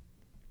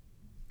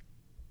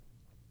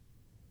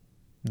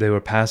 They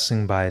were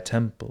passing by a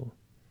temple,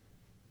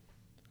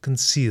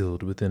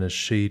 concealed within a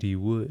shady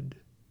wood,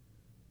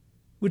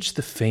 which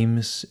the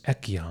famous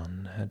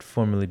Echion had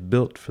formerly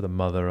built for the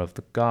mother of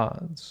the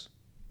gods,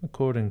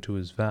 according to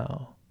his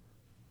vow.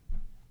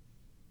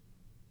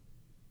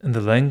 And the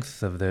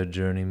length of their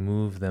journey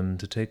moved them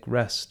to take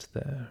rest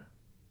there.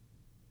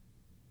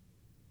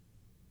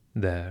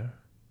 There,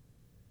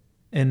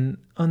 an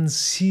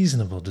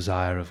unseasonable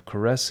desire of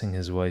caressing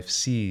his wife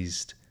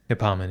seized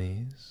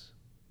Hippomenes,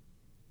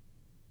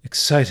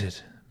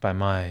 excited by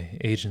my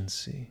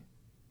agency.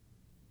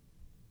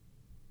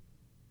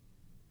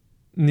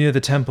 Near the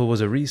temple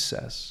was a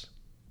recess,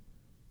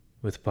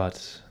 with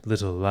but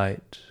little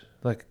light,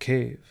 like a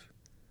cave,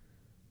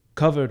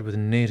 covered with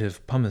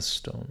native pumice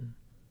stone,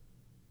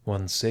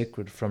 one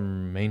sacred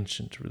from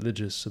ancient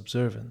religious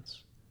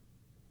observance,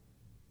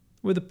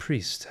 where the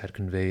priest had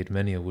conveyed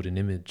many a wooden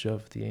image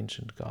of the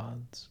ancient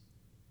gods.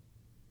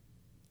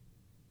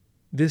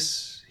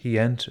 This he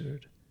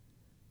entered,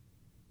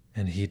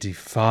 and he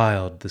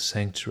defiled the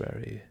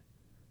sanctuary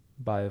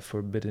by a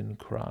forbidden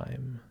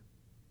crime.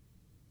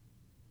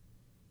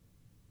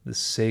 The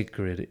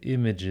sacred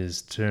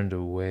images turned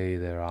away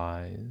their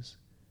eyes,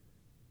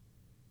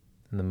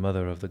 and the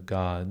mother of the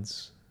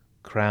gods,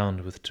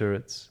 crowned with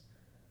turrets,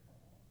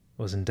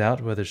 was in doubt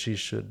whether she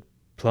should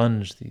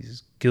plunge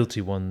these guilty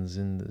ones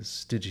in the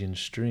Stygian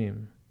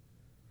stream.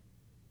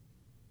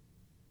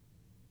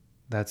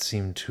 That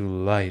seemed too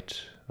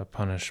light a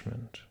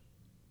punishment.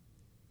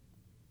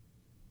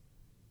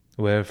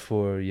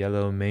 Wherefore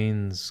yellow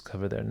manes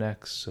cover their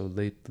necks so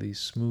lately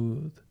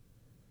smooth.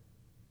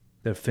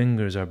 Their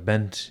fingers are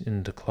bent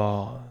into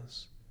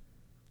claws.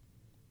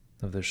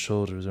 Of their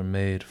shoulders are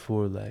made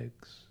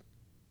forelegs.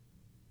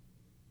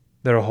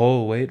 Their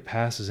whole weight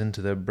passes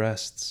into their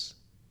breasts.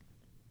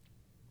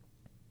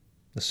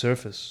 The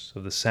surface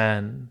of the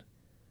sand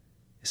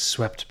is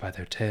swept by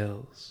their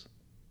tails.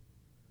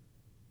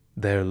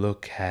 Their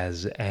look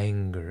has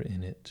anger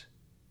in it.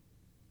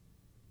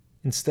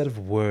 Instead of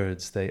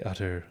words, they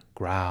utter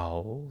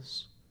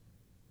growls.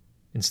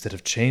 Instead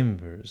of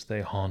chambers,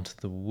 they haunt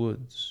the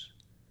woods.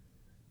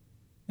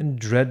 And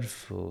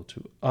dreadful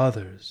to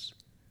others,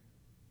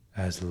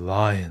 as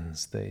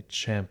lions they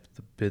champ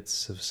the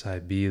bits of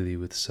Cybele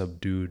with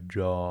subdued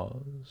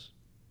jaws.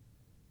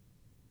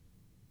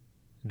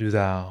 Do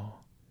thou,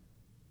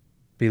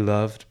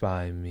 beloved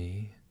by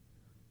me,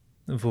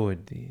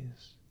 avoid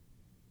these,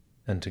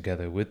 and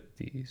together with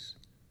these,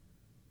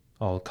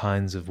 all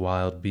kinds of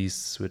wild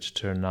beasts which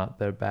turn not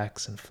their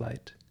backs in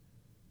flight,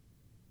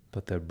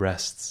 but their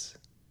breasts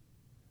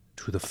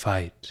to the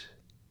fight,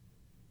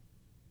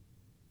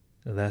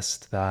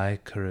 lest thy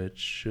courage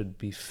should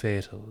be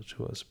fatal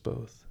to us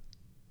both.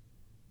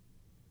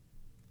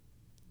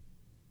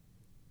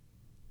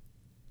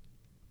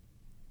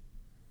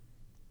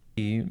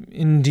 He,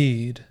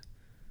 indeed,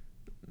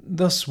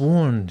 thus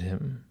warned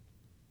him,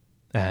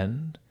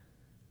 and,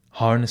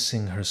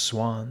 harnessing her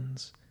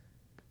swans,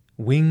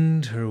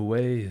 winged her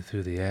way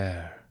through the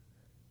air.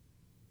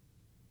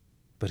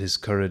 But his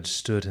courage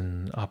stood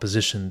in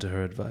opposition to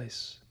her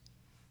advice.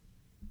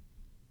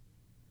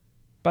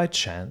 By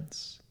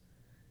chance,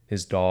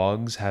 his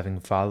dogs,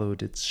 having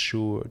followed its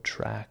sure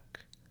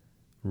track,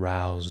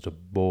 roused a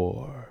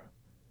boar,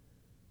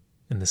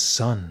 and the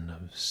son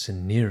of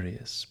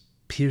Cinyrius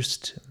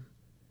pierced him,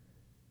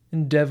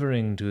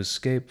 endeavoring to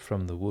escape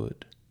from the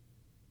wood,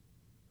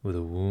 with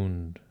a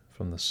wound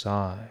from the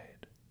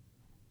side.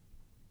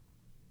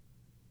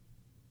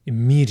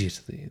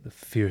 Immediately the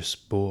fierce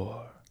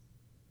boar,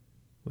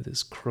 with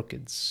his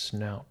crooked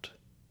snout,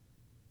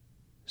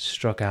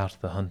 struck out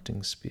the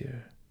hunting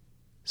spear,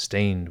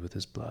 stained with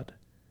his blood,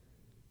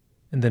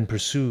 and then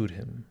pursued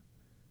him,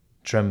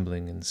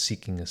 trembling and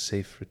seeking a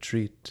safe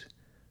retreat,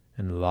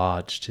 and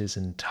lodged his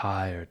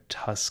entire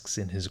tusks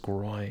in his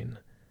groin,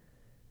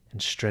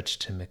 and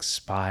stretched him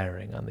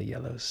expiring on the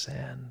yellow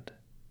sand.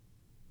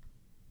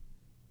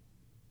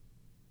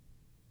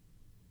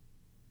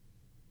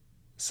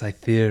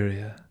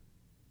 Cytherea,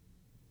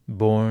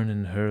 borne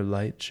in her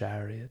light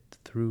chariot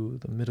through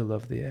the middle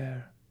of the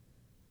air,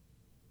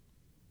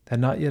 had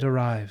not yet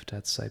arrived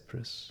at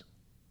Cyprus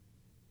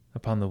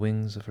upon the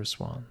wings of her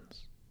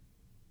swans.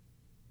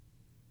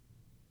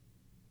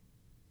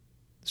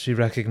 She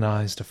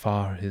recognized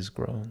afar his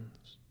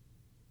groans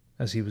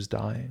as he was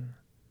dying,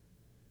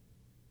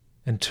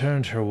 and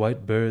turned her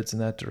white birds in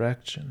that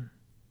direction.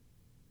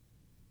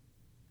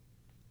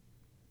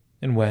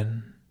 And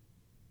when,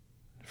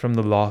 from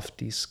the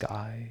lofty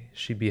sky,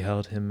 she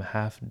beheld him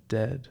half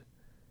dead,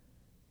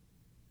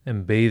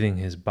 and bathing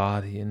his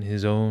body in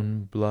his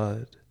own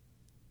blood,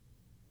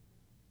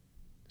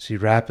 she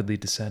rapidly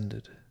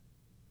descended,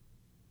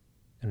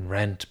 and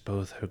rent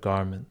both her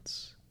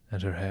garments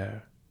and her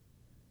hair,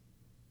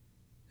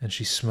 and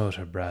she smote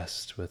her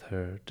breast with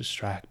her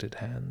distracted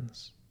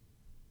hands.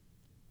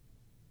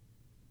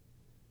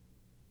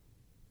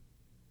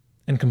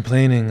 And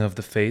complaining of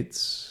the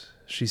fates,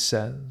 she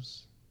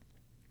says,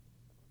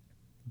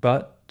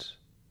 "But,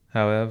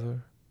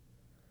 however,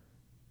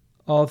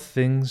 all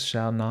things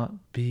shall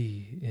not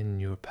be in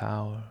your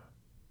power.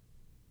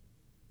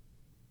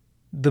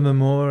 The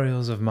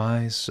memorials of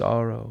my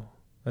sorrow,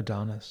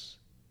 Adonis,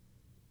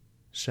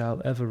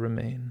 shall ever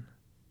remain,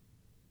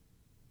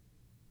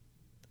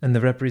 and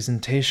the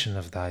representation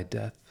of thy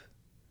death,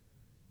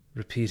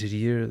 repeated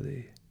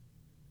yearly,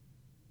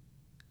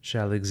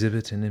 shall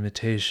exhibit an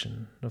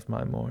imitation of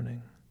my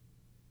mourning.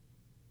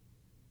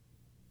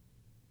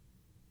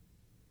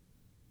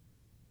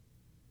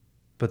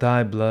 But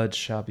thy blood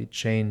shall be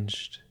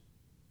changed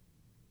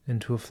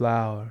into a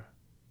flower.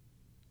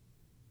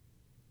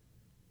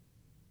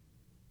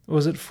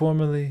 Was it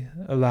formerly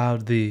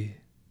allowed thee,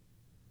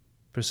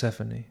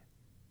 Persephone,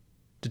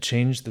 to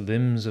change the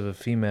limbs of a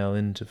female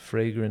into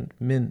fragrant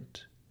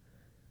mint?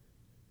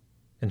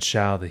 And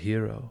shall the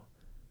hero,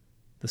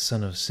 the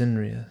son of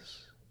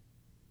Cinyrius,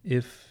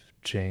 if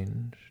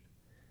changed,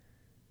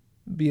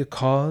 be a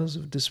cause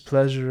of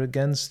displeasure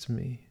against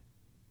me?"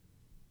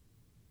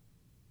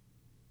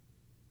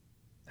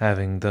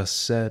 Having thus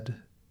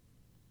said,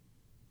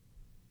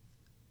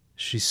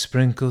 she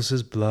sprinkles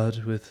his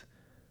blood with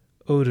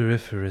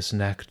odoriferous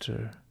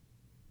nectar,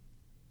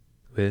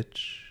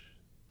 which,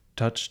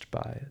 touched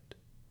by it,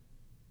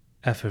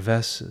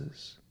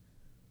 effervesces,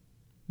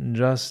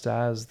 just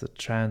as the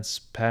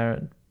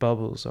transparent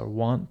bubbles are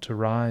wont to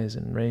rise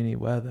in rainy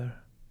weather.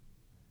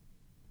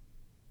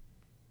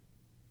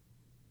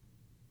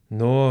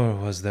 Nor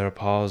was there a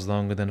pause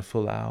longer than a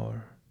full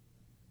hour,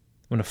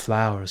 when a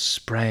flower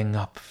sprang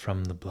up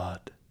from the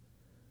blood,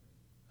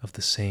 of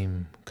the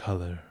same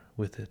color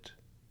with it,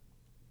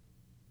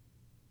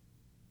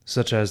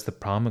 such as the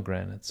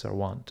pomegranates are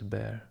wont to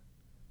bear,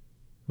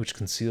 which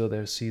conceal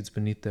their seeds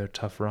beneath their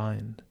tough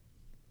rind.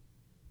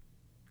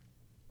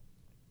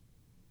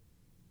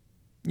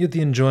 Yet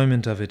the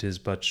enjoyment of it is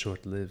but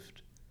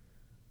short-lived,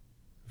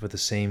 for the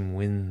same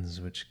winds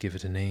which give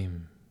it a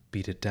name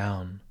beat it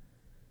down,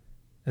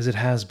 as it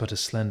has but a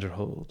slender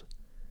hold,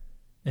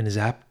 and is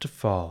apt to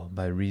fall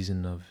by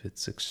reason of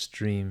its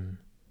extreme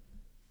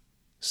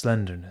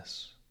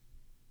slenderness.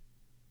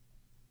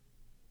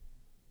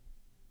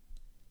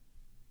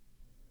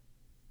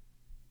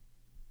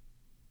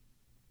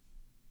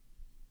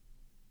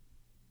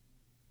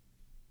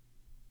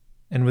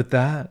 And with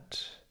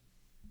that,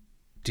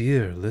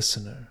 dear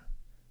listener,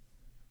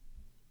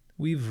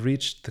 we've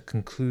reached the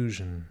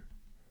conclusion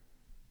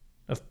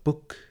of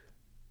Book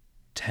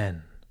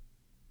 10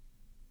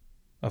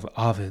 of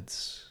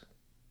Ovid's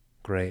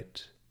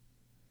great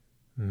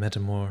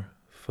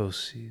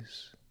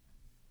Metamorphoses.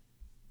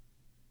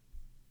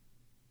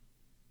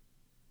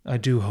 I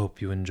do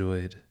hope you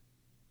enjoyed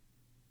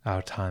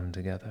our time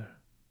together.